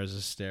stairs.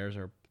 The stairs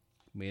are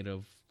made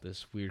of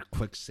this weird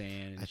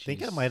quicksand. I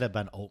think it might have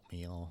been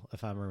oatmeal,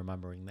 if I'm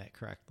remembering that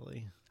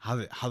correctly.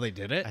 How they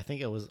did it? I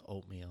think it was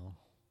oatmeal.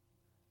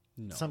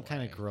 No Some way.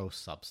 kind of gross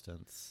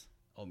substance.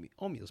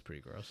 Oatmeal's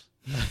pretty gross.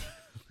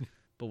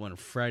 But when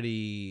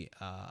Freddy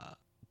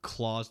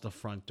claws the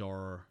front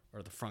door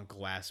or the front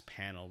glass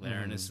panel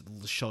there, and it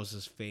shows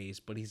his face,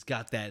 but he's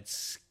got that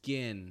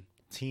skin.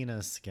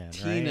 Tina's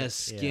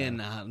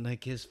skin on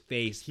like his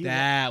face.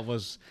 That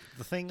was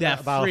the thing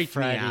that about freaked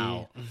Freddy. Me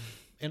out.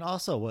 And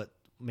also what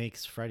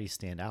makes Freddy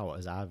stand out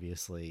is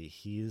obviously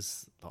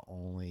he's the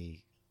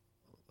only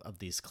of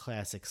these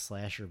classic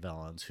slasher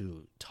villains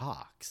who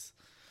talks.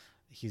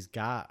 He's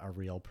got a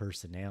real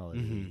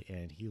personality,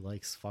 and he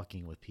likes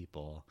fucking with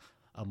people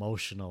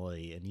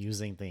emotionally and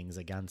using things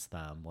against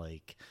them,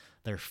 like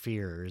their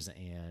fears,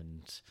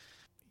 and,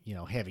 you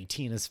know, having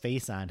Tina's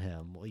face on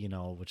him, you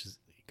know, which is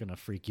gonna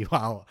freak you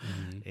out.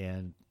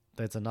 And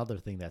that's another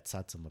thing that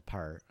sets him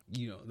apart.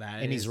 You know,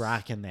 he's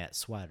rocking that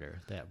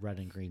sweater, that red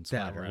and green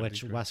sweater,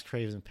 which Wes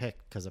Craven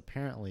picked because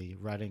apparently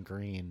red and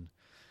green,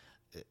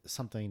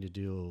 something to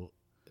do,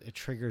 it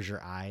triggers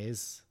your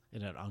eyes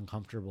in an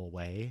uncomfortable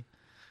way.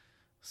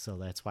 So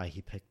that's why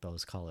he picked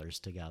those colors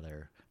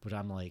together. But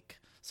I'm like,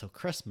 so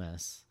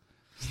Christmas.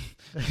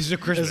 These are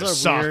Christmas is a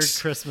sucks.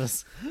 Weird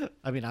Christmas.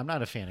 I mean, I'm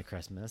not a fan of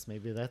Christmas.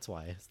 Maybe that's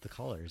why. It's the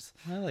colors.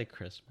 I like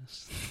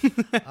Christmas.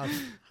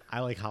 I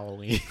like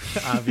Halloween,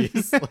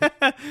 obviously.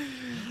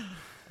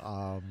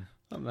 I'm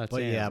not but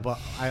saying. Yeah, but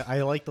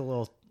I like the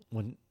little,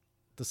 when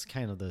this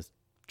kind of the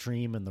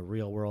dream and the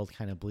real world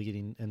kind of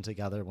bleeding in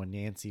together, when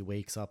Nancy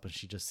wakes up and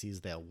she just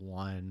sees that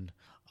one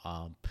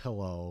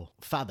pillow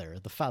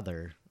the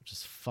feather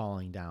just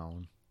falling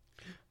down.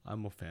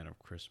 I'm a fan of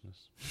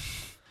Christmas.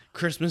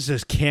 Christmas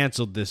is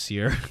canceled this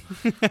year.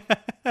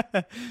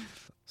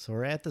 So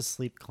we're at the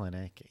sleep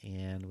clinic,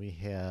 and we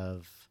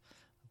have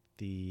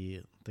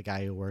the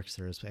guy who works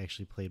there is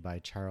actually played by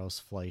Charles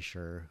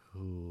Fleischer,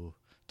 who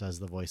does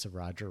the voice of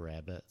Roger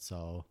Rabbit.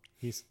 So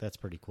that's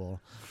pretty cool.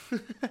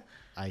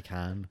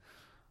 Icon.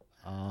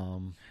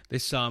 They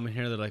saw him in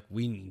here. They're like,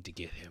 we need to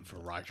get him for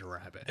Roger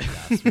Rabbit.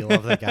 Yes, we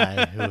love the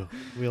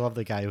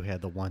guy who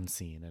had the one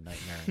scene in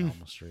Nightmare on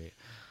Elm Street.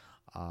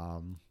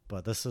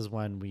 But this is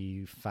when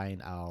we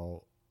find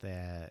out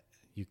that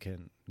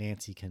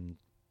Nancy can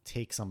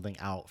take something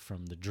out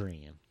from the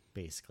dream,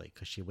 basically,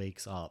 because she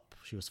wakes up.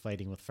 She was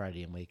fighting with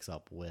Freddy and wakes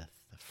up with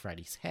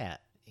Freddy's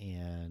hat.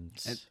 And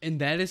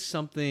that is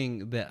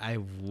something that I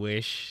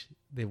wish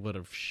they would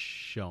have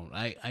shown.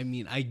 I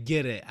mean, I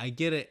get it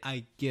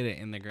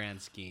in the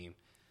grand scheme.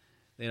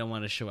 They don't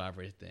want to show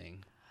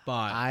everything.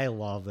 But I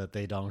love that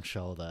they don't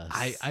show this.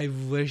 I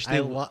wish they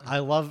I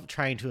love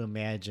trying to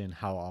imagine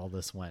how all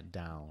this went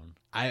down.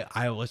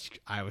 I was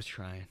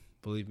trying.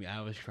 Believe me,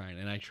 I was trying,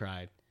 and I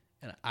tried.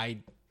 And I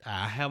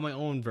have my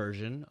own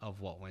version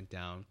of what went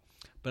down,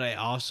 but I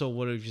also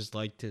would have just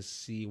liked to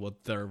see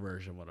what their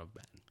version would have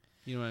been.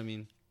 You know what I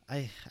mean?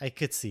 I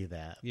could see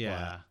that.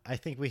 Yeah. But I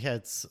think we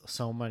had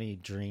so many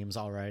dreams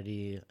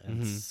already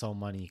and so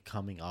many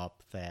coming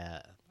up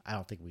that I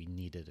don't think we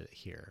needed it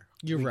here.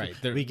 You're right.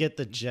 We get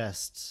the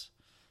gist,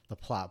 the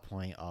plot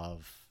point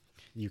of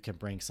you can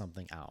bring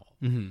something out.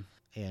 Mm-hmm.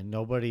 And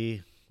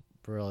nobody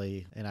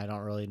really, and I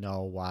don't really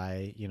know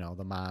why,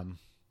 the mom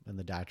and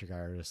the doctor guy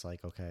are just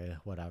like, okay,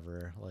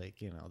 whatever. Like,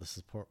 this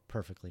is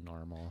perfectly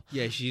normal.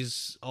 Yeah,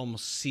 she's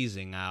almost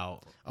seizing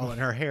out. Oh,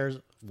 and her hair's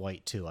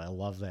white too. I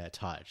love that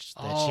touch.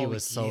 That she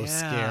was so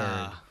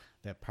scared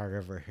that part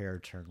of her hair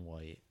turned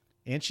white.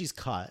 And she's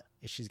cut.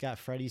 She's got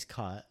Freddy's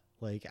cut.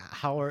 Like,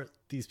 how are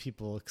these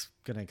people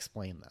going to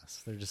explain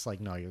this? They're just like,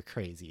 no, you're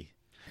crazy.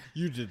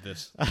 You did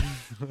this.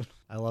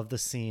 I love the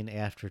scene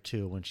after,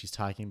 too, when she's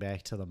talking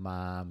back to the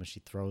mom and she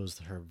throws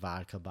her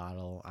vodka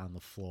bottle on the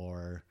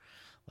floor.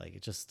 Like,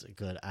 it's just a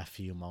good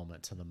FU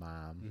moment to the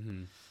mom.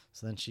 Mm-hmm.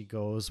 So then she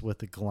goes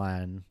with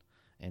Glenn,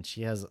 and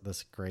she has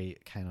this great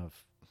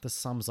this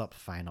sums up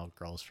Final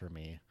Girls for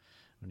me.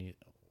 When you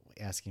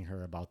asking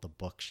her about the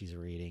book she's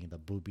reading, the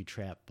booby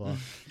trap book.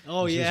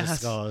 Oh, yeah. She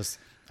just goes,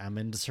 I'm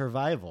into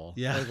survival.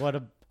 Yeah. Like, what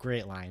a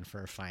great line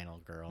for a Final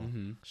Girl.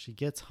 Mm-hmm. She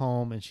gets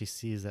home and she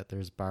sees that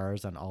there's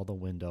bars on all the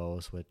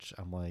windows, which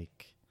I'm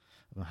like,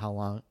 how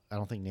long? I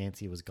don't think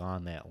Nancy was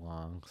gone that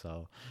long.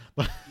 So,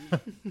 but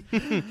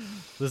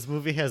this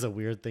movie has a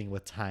weird thing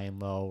with time,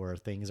 though, where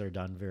things are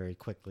done very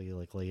quickly.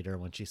 Like later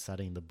when she's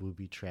setting the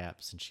booby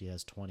traps and she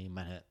has 20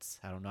 minutes.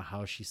 I don't know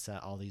how she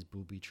set all these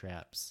booby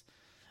traps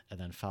and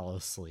then fell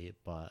asleep,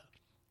 but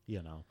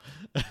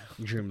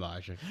Dream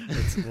logic.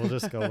 We'll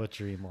just go with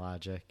dream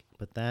logic.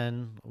 But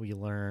then we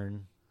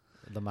learn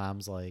the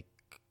mom's like,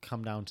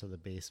 come down to the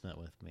basement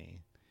with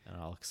me and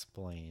I'm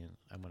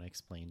going to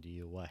explain to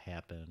you what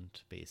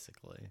happened,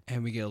 basically.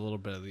 And we get a little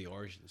bit of the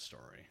origin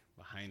story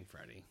behind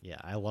Freddy.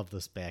 Yeah, I love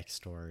this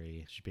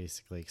backstory. She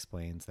basically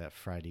explains that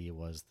Freddy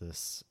was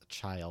this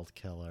child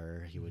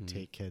killer. He would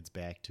take kids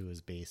back to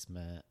his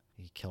basement.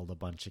 He killed a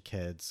bunch of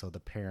kids, so the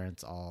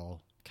parents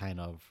all kind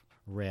of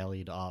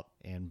rallied up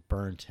and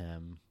burnt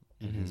him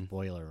in his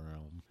boiler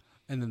room.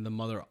 And then the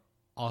mother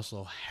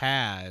also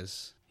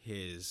has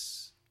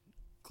his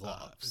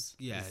gloves.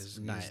 His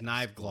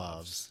knife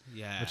gloves.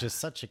 Yeah. Which is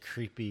such a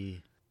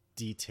creepy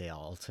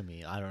detail to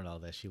me. I don't know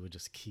that she would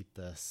just keep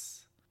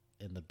this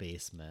in the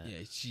basement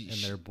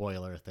in their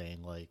boiler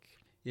thing. Like,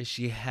 yeah,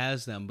 she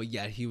has them, but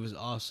yet he was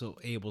also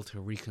able to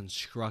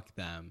reconstruct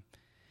them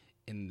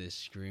in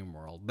this dream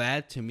world.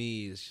 That to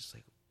me is just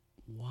like,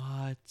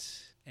 what?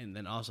 And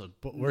then also,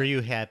 but were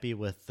you happy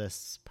with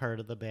this part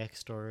of the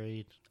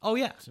backstory? Oh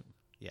yeah,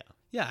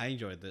 yeah, I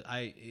enjoyed that.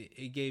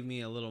 It gave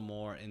me a little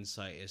more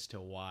insight as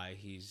to why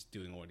he's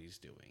doing what he's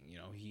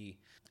doing.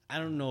 I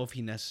don't know if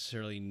he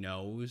necessarily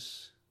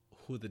knows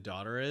who the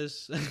daughter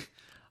is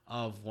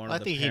of one of the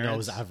parents. I think he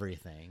knows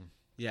everything.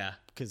 Yeah,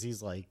 because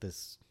he's like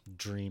this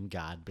dream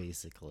god,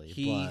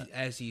 basically.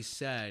 As he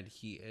said,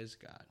 he is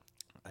God.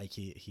 Like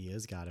he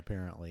is God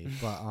apparently,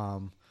 but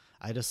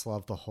I just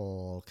love the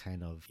whole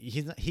kind of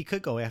he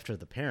could go after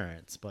the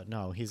parents, but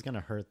no, he's gonna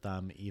hurt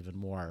them even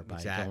more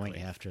by going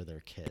after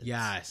their kids.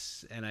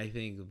 Yes, and I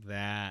think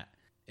that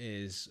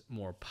is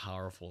more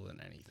powerful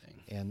than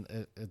anything.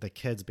 And the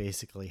kids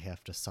basically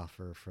have to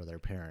suffer for their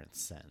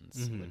parents'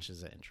 sins, which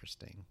is an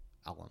interesting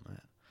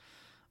element.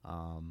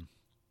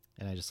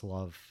 And I just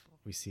love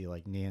we see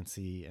like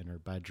Nancy in her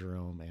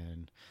bedroom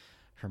and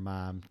her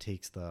mom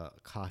takes the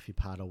coffee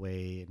pot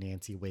away.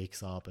 Nancy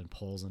wakes up and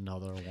pulls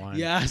another one.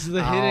 Yes,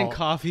 the hidden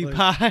coffee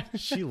pot.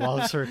 She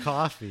loves her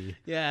coffee.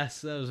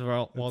 Yes, that was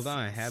well done.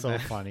 I had so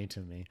that. Funny to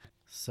me.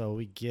 So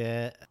we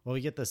get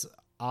this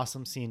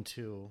awesome scene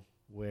too,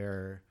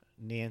 where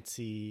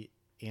Nancy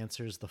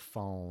answers the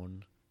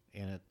phone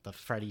and the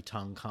Freddy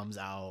tongue comes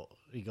out.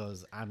 He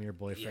goes, "I'm your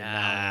boyfriend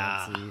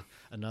now, Nancy."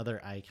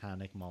 Another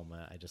iconic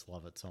moment. I just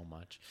love it so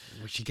much.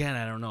 Which again,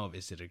 I don't know.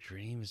 Is it a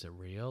dream? Is it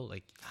real?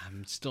 Like,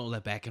 I'm still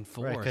that back and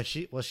forth. Right,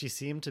 because she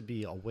seemed to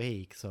be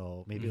awake,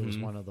 so maybe it was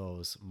one of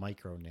those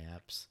micro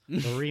naps.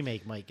 The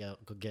remake might get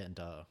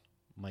into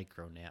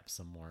micro naps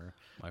some more.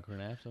 Micro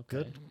naps,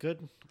 okay.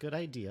 Good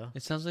idea.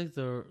 It sounds like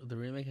the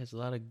remake has a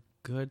lot of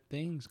good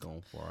things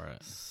going for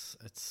it.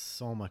 It's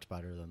so much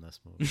better than this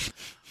movie.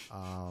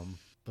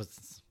 But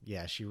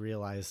yeah, she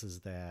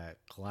realizes that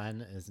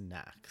Glenn is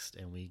next,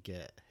 and we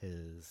get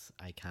his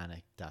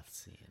iconic death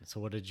scene. So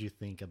what did you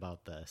think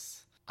about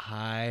this?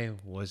 I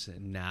was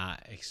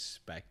not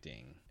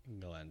expecting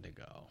Glenn to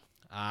go.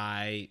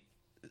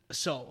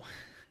 So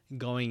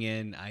going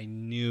in, I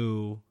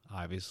knew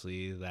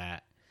obviously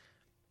that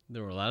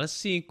there were a lot of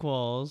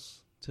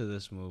sequels to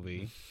this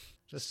movie.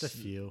 Just a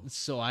few.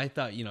 So I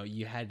thought,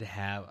 you had to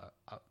have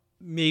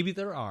maybe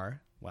there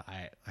are. Well,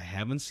 I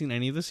haven't seen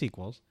any of the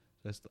sequels.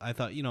 I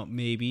thought,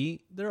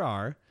 maybe there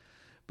are,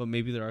 but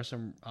maybe there are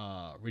some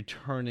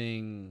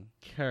returning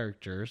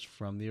characters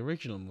from the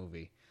original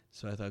movie.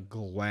 So I thought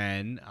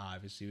Glenn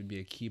obviously would be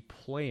a key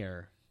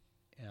player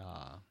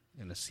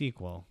in a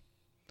sequel,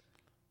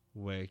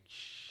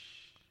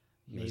 which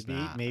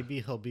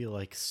maybe he'll be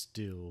like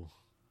Stu.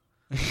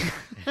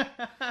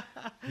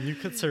 You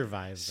could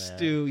survive that.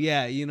 Stu,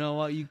 yeah, you know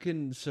what? You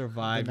can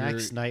survive. The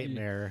next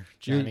nightmare,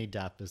 Johnny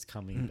Depp is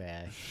coming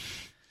back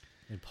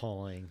and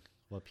pulling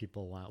what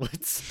people want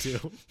with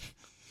Stu.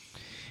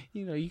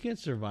 You can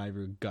survive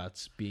your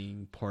guts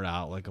being poured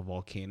out like a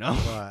volcano.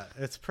 But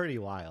it's pretty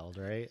wild,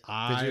 right?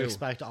 Did you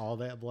expect all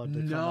that blood to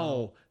come out?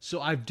 No. So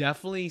I've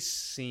definitely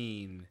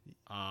seen,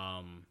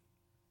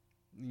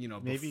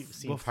 maybe you've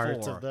seen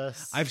parts of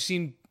this. I've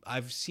seen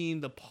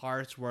the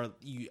parts where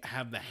you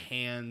have the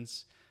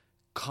hands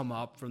come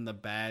up from the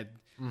bed.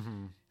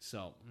 Mm-hmm.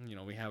 So,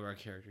 we have our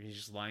character. He's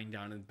just lying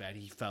down in bed.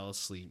 He fell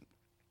asleep.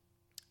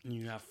 And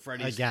you have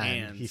Freddy's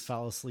hands. He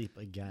fell asleep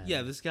again.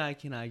 Yeah, this guy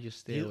cannot just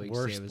stay awake.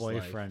 Worst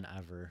boyfriend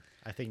ever.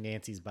 I think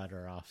Nancy's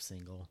better off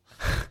single.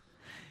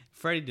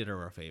 Freddy did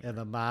her a favor. And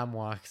the mom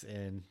walks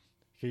in.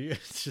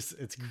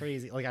 It's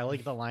crazy. Like, I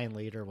like the line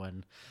later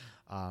when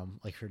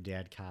her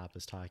dad cop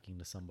is talking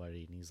to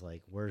somebody and he's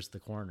like, "Where's the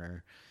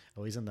corner?"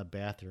 Oh, he's in the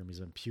bathroom. He's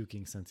been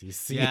puking since he's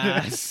seen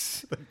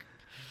it.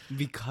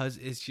 Because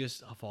it's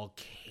just a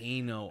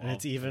volcano. And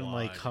it's even blood.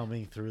 like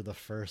coming through the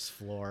first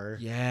floor.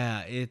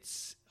 Yeah,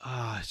 it's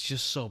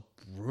just so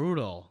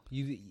brutal.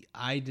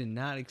 I did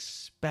not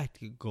expect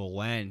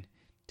Glenn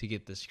to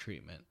get this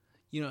treatment.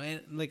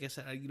 And like I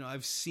said,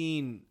 I've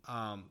seen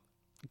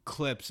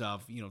clips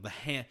of the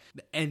hand,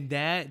 and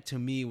that to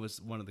me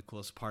was one of the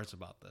coolest parts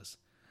about this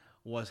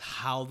was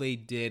how they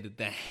did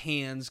the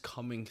hands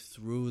coming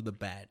through the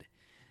bed.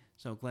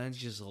 So Glenn's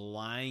just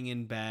lying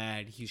in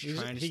bed. He's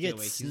trying to stay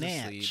awake. He's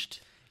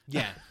asleep.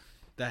 Yeah.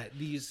 That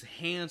these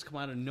hands come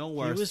out of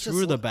nowhere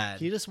through the bed.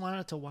 He just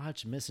wanted to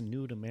watch Miss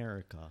Nude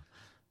America.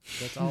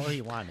 That's all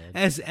he wanted.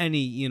 As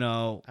any,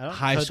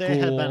 high school. They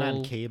had been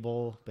on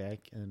cable back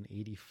in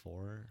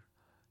 '84.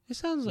 It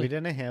sounds like we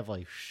didn't have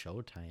like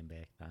Showtime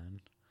back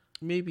then.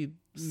 Maybe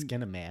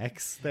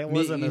Skinamax. That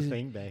wasn't a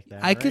thing back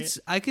then.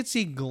 I could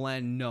see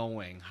Glenn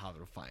knowing how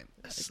to find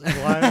this.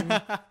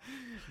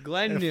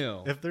 Glenn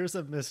knew. If there's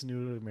a Miss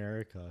Nude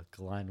America,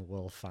 Glenn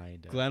will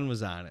find it. Glenn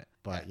was on it.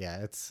 But yeah,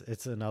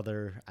 it's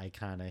another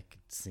iconic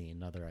scene,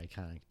 another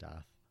iconic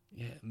death.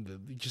 Yeah,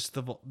 just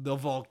the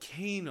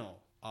volcano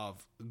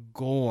of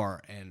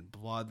gore and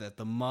blood that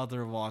the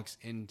mother walks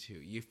into.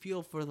 You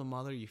feel for the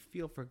mother, you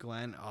feel for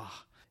Glenn.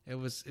 Oh, it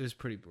was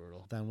pretty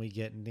brutal. Then we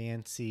get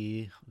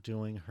Nancy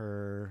doing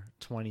her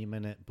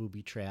 20-minute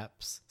booby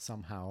traps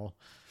somehow.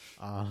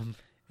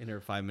 In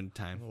her 5-minute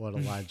time. What a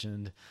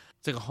legend.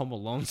 It's like a Home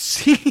Alone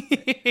scene.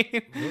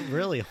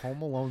 Really,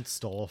 Home Alone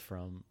stole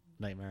from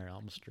Nightmare on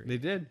Elm Street. They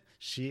did.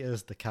 She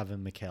is the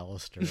Kevin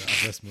McAllister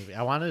of this movie.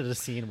 I wanted a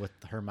scene with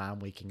her mom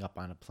waking up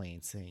on a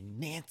plane saying,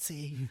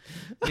 "Nancy."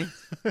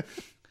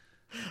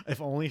 If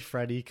only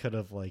Freddy could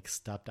have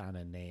stepped on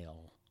a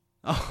nail.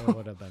 Oh, it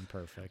would have been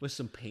perfect. With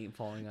some paint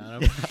falling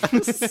on him.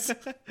 Yes.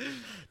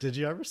 Did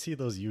you ever see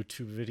those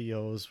YouTube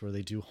videos where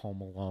they do Home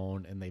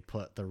Alone and they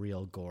put the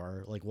real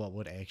gore, like what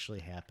would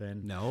actually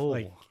happen?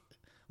 No.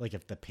 Like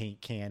if the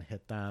paint can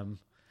hit them.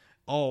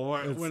 Oh,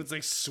 when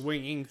it's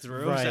swinging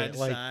through, right? Side to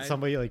side.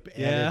 Somebody added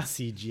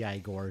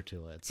CGI gore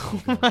to it. So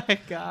oh my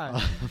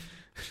god!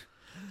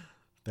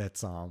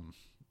 That's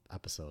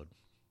episode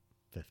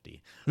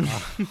 50.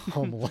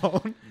 Home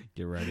Alone.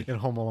 Get ready. And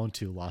Home Alone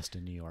 2, Lost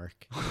in New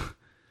York.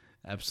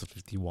 Episode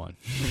 51.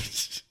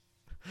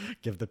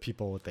 Give the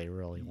people what they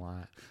really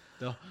want.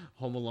 The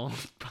Home Alone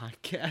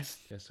podcast.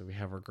 Yeah, so we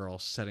have our girl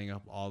setting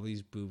up all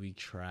these booby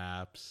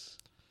traps.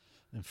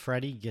 And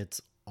Freddy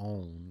gets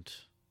owned.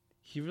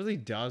 He really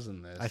does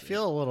in this. I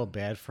feel a little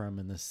bad for him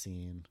in this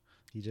scene.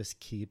 He just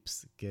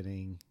keeps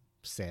getting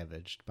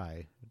savaged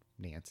by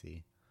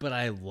Nancy. But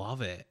I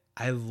love it.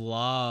 I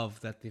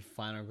love that the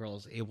final girl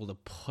is able to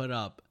put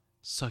up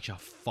such a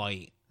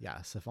fight.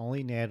 Yes, if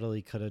only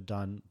Natalie could have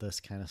done this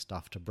kind of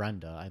stuff to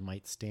Brenda, I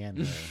might stand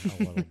there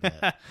a little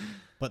bit.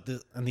 But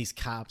these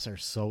cops are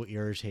so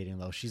irritating,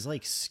 though. She's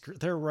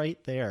they're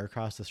right there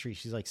across the street.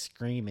 She's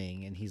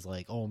screaming, and he's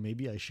like, "Oh,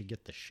 maybe I should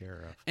get the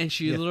sheriff." And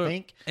she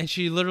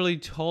literally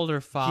told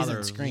her father,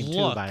 "He's in Scream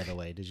too, by the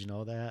way. Did you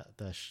know that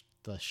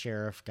the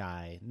sheriff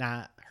guy,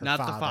 not the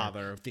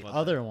father, the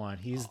other one?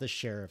 He's the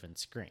sheriff in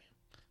Scream."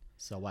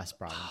 So Wes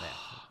brought him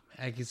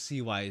back. I can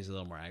see why he's a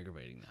little more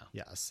aggravating now.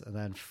 Yes, and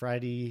then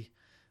Freddy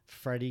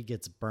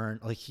gets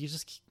burned.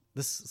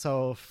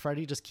 So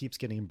Freddy just keeps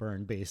getting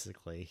burned.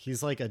 Basically,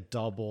 he's like a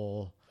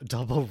double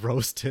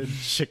roasted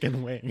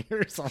chicken wing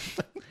or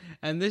something.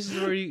 And this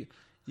is where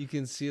You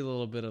can see a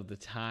little bit of the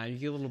time. You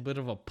get a little bit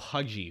of a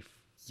pudgy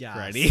Yes,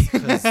 Freddy.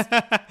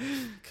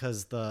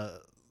 Because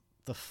the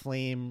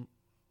flame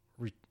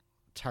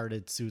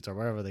retarded suits or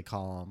whatever they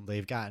call them,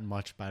 they've gotten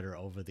much better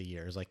over the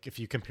years. Like if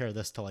you compare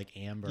this to like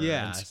Amber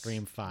and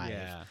Scream 5.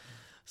 Yeah.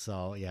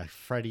 So yeah,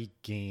 Freddy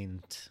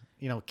gained,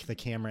 the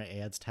camera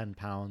adds 10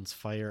 pounds,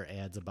 fire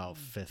adds about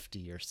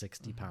 50 or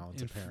 60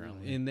 pounds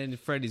apparently. And then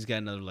Freddy's got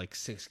another like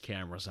 6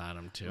 cameras on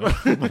him too.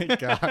 Oh my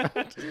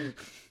God.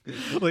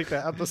 Like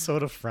that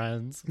episode of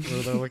Friends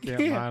where they're looking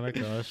at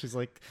Monica. She's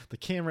like, the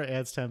camera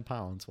adds 10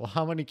 pounds. Well,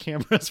 how many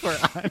cameras were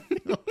on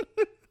you?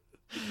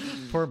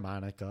 Poor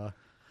Monica.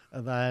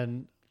 And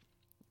then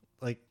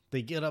like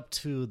they get up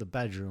to the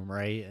bedroom,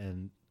 right?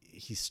 And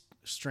he's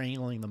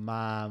strangling the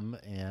mom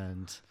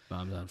and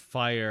Mom's on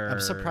fire.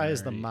 I'm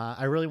surprised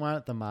I really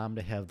wanted the mom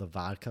to have the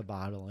vodka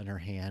bottle in her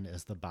hand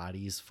as the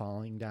body's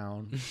falling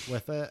down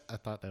with it. I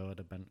thought that would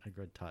have been a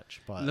good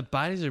touch. But the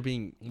bodies are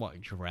being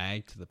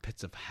dragged to the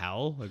pits of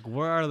hell? Like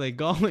where are they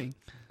going?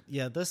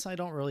 yeah, this I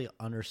don't really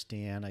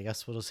understand. I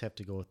guess we'll just have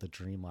to go with the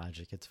dream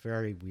logic. It's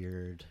very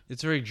weird.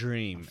 It's very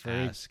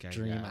dream-esque.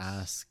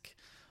 Dream-esque.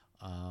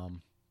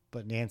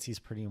 But Nancy's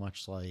pretty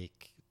much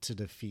like, to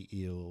defeat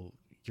you,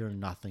 you're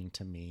nothing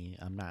to me.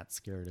 I'm not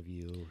scared of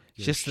you.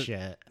 You're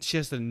shit. She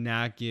has to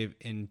not give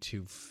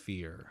into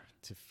fear.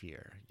 To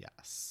fear,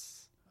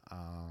 yes.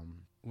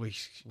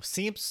 Which it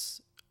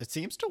seems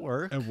to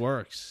work. It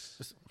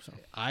works.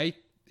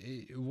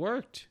 It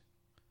worked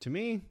to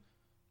me.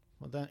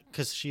 Well, then,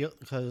 because she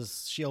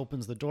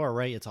opens the door,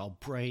 right? It's all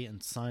bright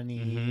and sunny.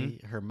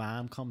 Mm-hmm. Her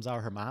mom comes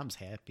out. Her mom's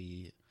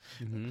happy.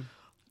 Mm-hmm.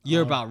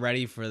 You're about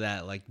ready for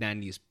that like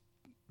 90s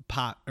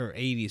pop or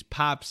 80s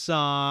pop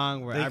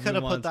song where they could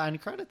have put the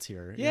end credits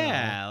here.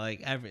 Yeah,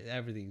 like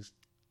everything's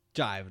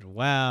jived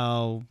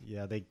well.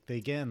 Yeah, they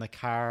get in the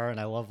car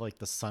and I love like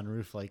the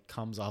sunroof like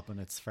comes up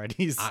and it's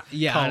Freddy's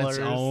colors. On its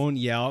own.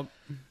 Yep.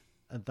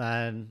 And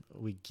then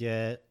we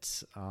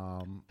get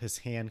his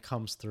hand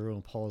comes through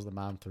and pulls the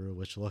mom through,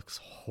 which looks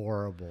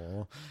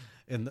horrible.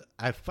 And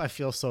I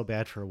feel so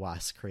bad for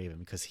Wes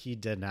Craven because he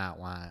did not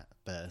want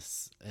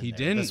this. He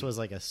didn't. This was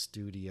like a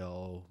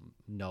studio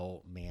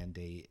note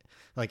mandate.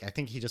 Like I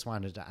think he just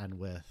wanted to end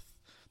with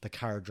the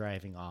car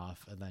driving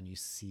off, and then you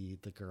see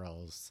the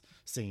girls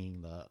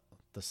singing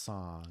the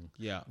song.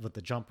 Yeah. With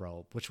the jump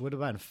rope, which would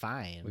have been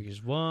fine. Which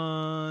is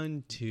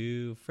 1,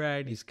 2,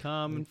 Freddy's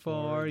coming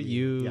for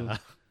you. Yeah.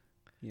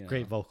 You know.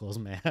 Great vocals,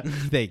 Matt.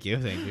 Thank you.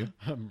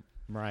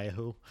 Mariah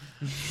who?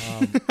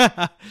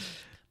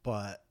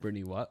 But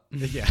Brittany what?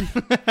 Yeah.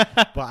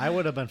 But I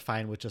would have been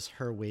fine with just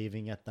her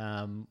waving at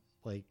them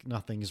like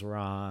nothing's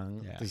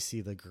wrong. Yeah. They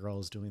see the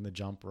girls doing the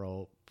jump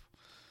rope,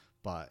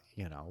 but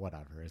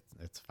whatever.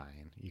 It's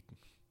fine. You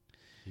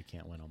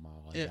can't win them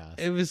all. I guess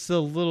it was a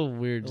little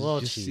weird. A little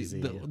cheesy.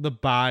 The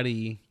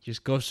body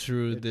just goes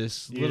through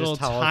this little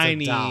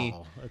tiny.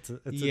 It's a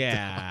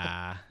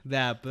doll.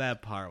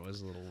 That part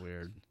was a little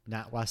weird.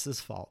 Not Wes's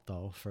fault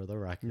though, for the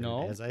record.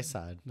 No, as I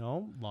said.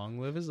 No, long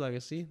live his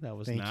legacy. That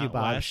was Thank you,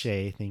 Bob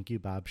Shea. Thank you,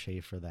 Bob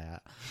Shea, for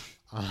that.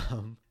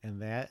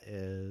 And that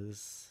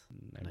is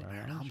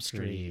Nightmare on Elm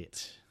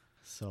Street.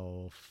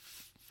 So,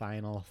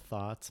 final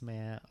thoughts,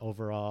 Matt.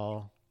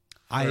 Overall,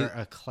 for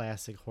a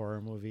classic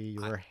horror movie,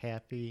 you were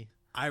happy.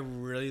 I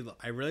really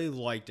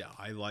liked it.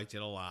 I liked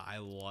it a lot.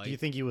 Do you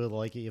think you would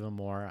like it even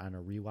more on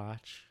a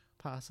rewatch?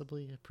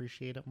 Possibly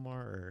appreciate it more,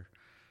 or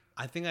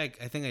I think I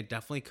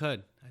definitely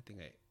could. I think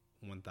I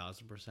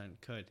 1000%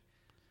 could.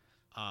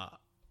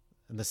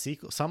 And the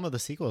sequel, some of the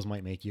sequels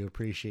might make you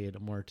appreciate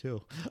it more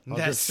too. I'll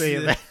just say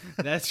that.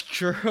 That's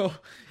true.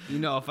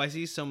 If I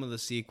see some of the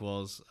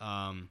sequels,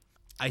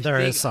 there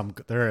is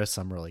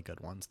some really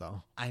good ones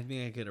though. I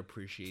think I could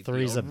appreciate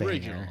 3's the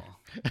original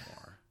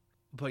more.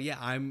 But yeah,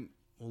 I'm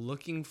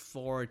looking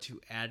forward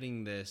to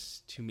adding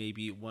this to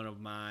maybe one of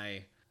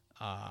my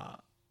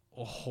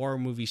horror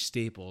movie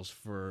staples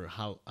for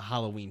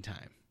Halloween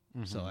time.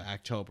 Mm-hmm. So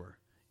October,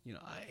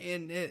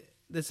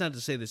 that's not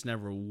to say this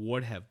never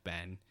would have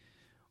been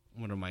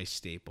one of my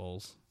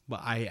staples,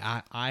 but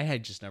I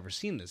had just never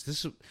seen this.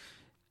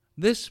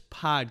 This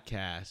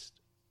podcast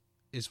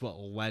is what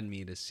led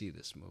me to see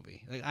this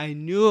movie. Like I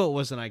knew it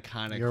was an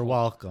iconic. You're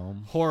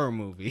welcome. Horror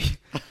movie.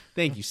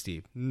 Thank you,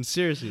 Steve.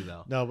 Seriously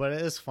though. No, but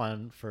it is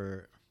fun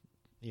for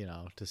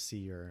to see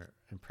your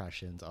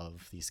impressions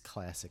of these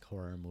classic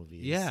horror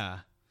movies. Yeah.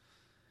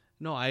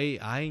 No,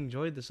 I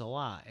enjoyed this a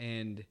lot,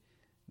 and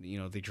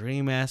the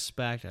dream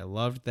aspect, I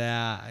loved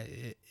that.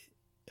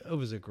 It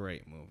was a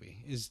great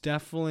movie. It's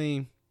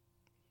definitely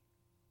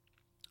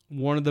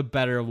one of the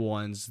better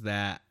ones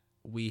that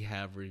we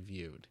have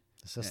reviewed.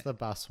 Is this the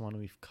best one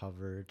we've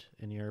covered,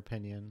 in your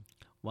opinion?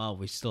 Well,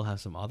 we still have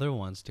some other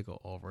ones to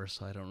go over,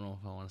 so I don't know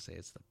if I want to say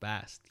it's the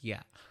best.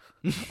 Yeah.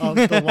 Of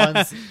the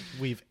ones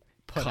we've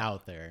put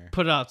out there.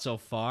 Put out so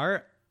far.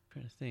 I'm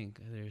trying to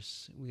think.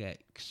 We got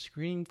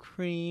Scream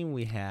Cream.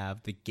 We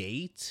have The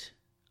Gate.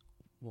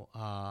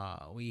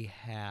 We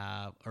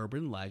have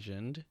Urban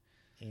Legend.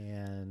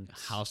 and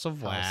House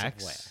of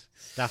Wax.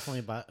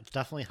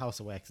 Definitely House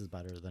of Wax is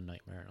better than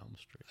Nightmare on Elm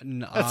Street.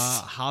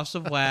 House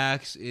of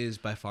Wax is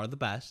by far the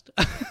best.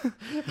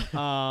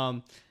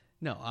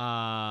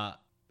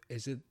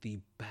 Is it the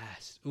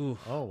best? Ooh.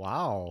 Oh,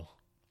 wow.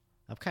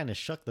 I'm kind of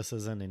shook this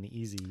isn't an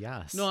easy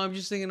yes. No, I'm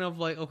just thinking of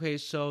like, okay,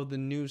 so the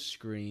new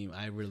Scream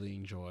I really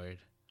enjoyed.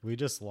 We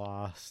just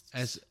lost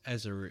as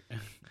a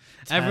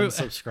 10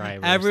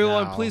 subscribers.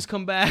 Everyone, now. Please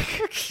come back.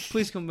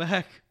 Please come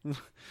back.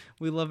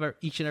 We love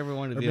each and every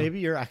one of you. Maybe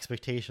your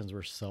expectations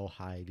were so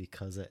high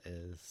because it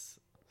is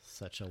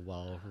such a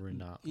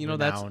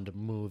renowned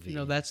movie.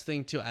 That's the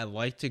thing too. I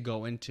like to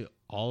go into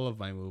all of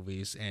my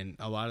movies and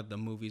a lot of the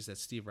movies that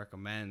Steve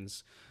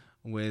recommends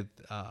with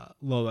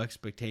low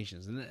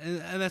expectations,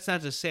 and that's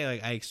not to say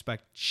like I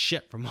expect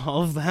shit from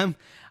all of them.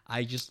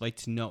 I just like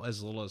to know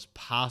as little as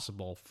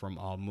possible from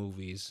all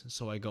movies,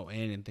 so I go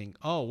in and think,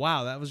 oh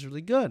wow, that was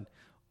really good,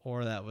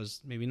 or that was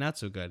maybe not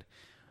so good.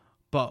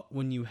 But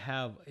when you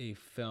have a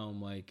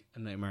film like A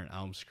Nightmare on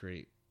Elm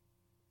Street,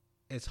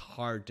 it's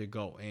hard to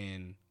go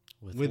in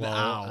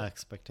without low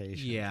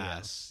expectations.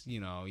 Yes,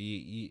 yeah.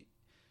 You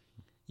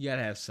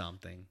gotta have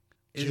something.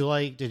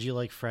 Did you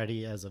like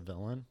Freddy as a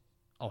villain?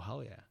 Oh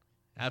hell yeah.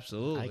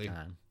 Absolutely.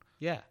 Icon.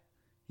 Yeah.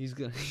 He's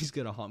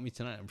gonna haunt me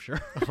tonight, I'm sure.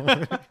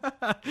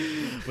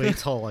 Wait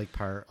till like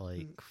part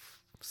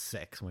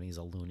 6 when he's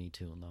a Looney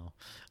Tune though.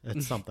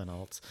 It's something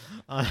else.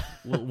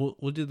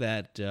 We'll do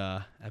that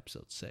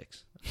episode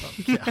 6.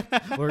 Yeah.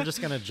 We're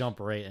just gonna jump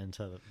right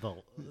into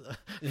the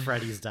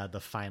Freddy's Dead,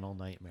 the final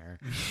nightmare.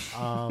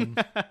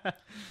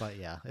 But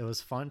yeah, it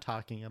was fun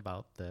talking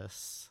about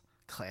this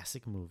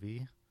classic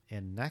movie.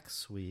 And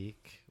next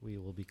week we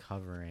will be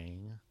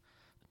covering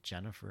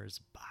Jennifer's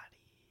Body.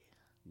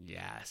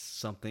 Yes,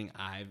 something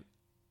I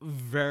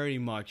very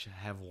much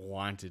have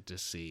wanted to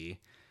see,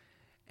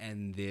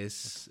 and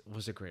this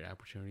was a great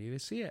opportunity to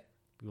see it.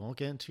 We won't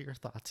get into your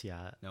thoughts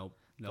yet. Nope.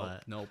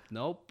 But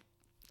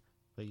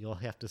you'll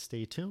have to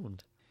stay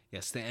tuned.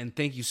 Yes, and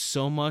thank you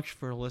so much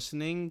for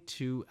listening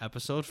to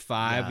episode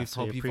 5. Yes,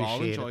 we hope you've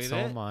all enjoyed it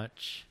so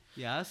much.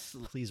 Yes.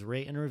 Please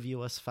rate and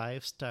review us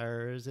 5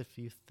 stars if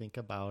you think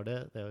about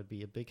it. That would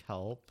be a big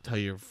help. Tell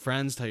your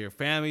friends, tell your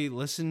family,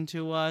 listen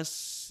to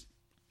us.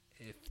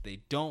 If they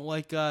don't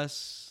like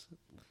us,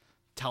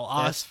 tell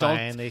us.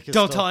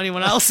 Don't tell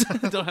anyone else.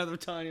 Don't have them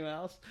tell anyone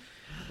else.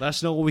 Let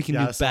us know what we can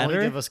do better.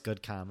 Only give us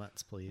good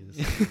comments,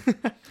 please.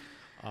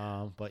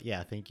 But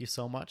yeah, thank you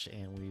so much,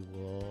 and we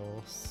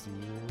will see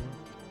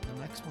you in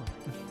the next one.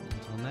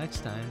 Until next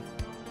time.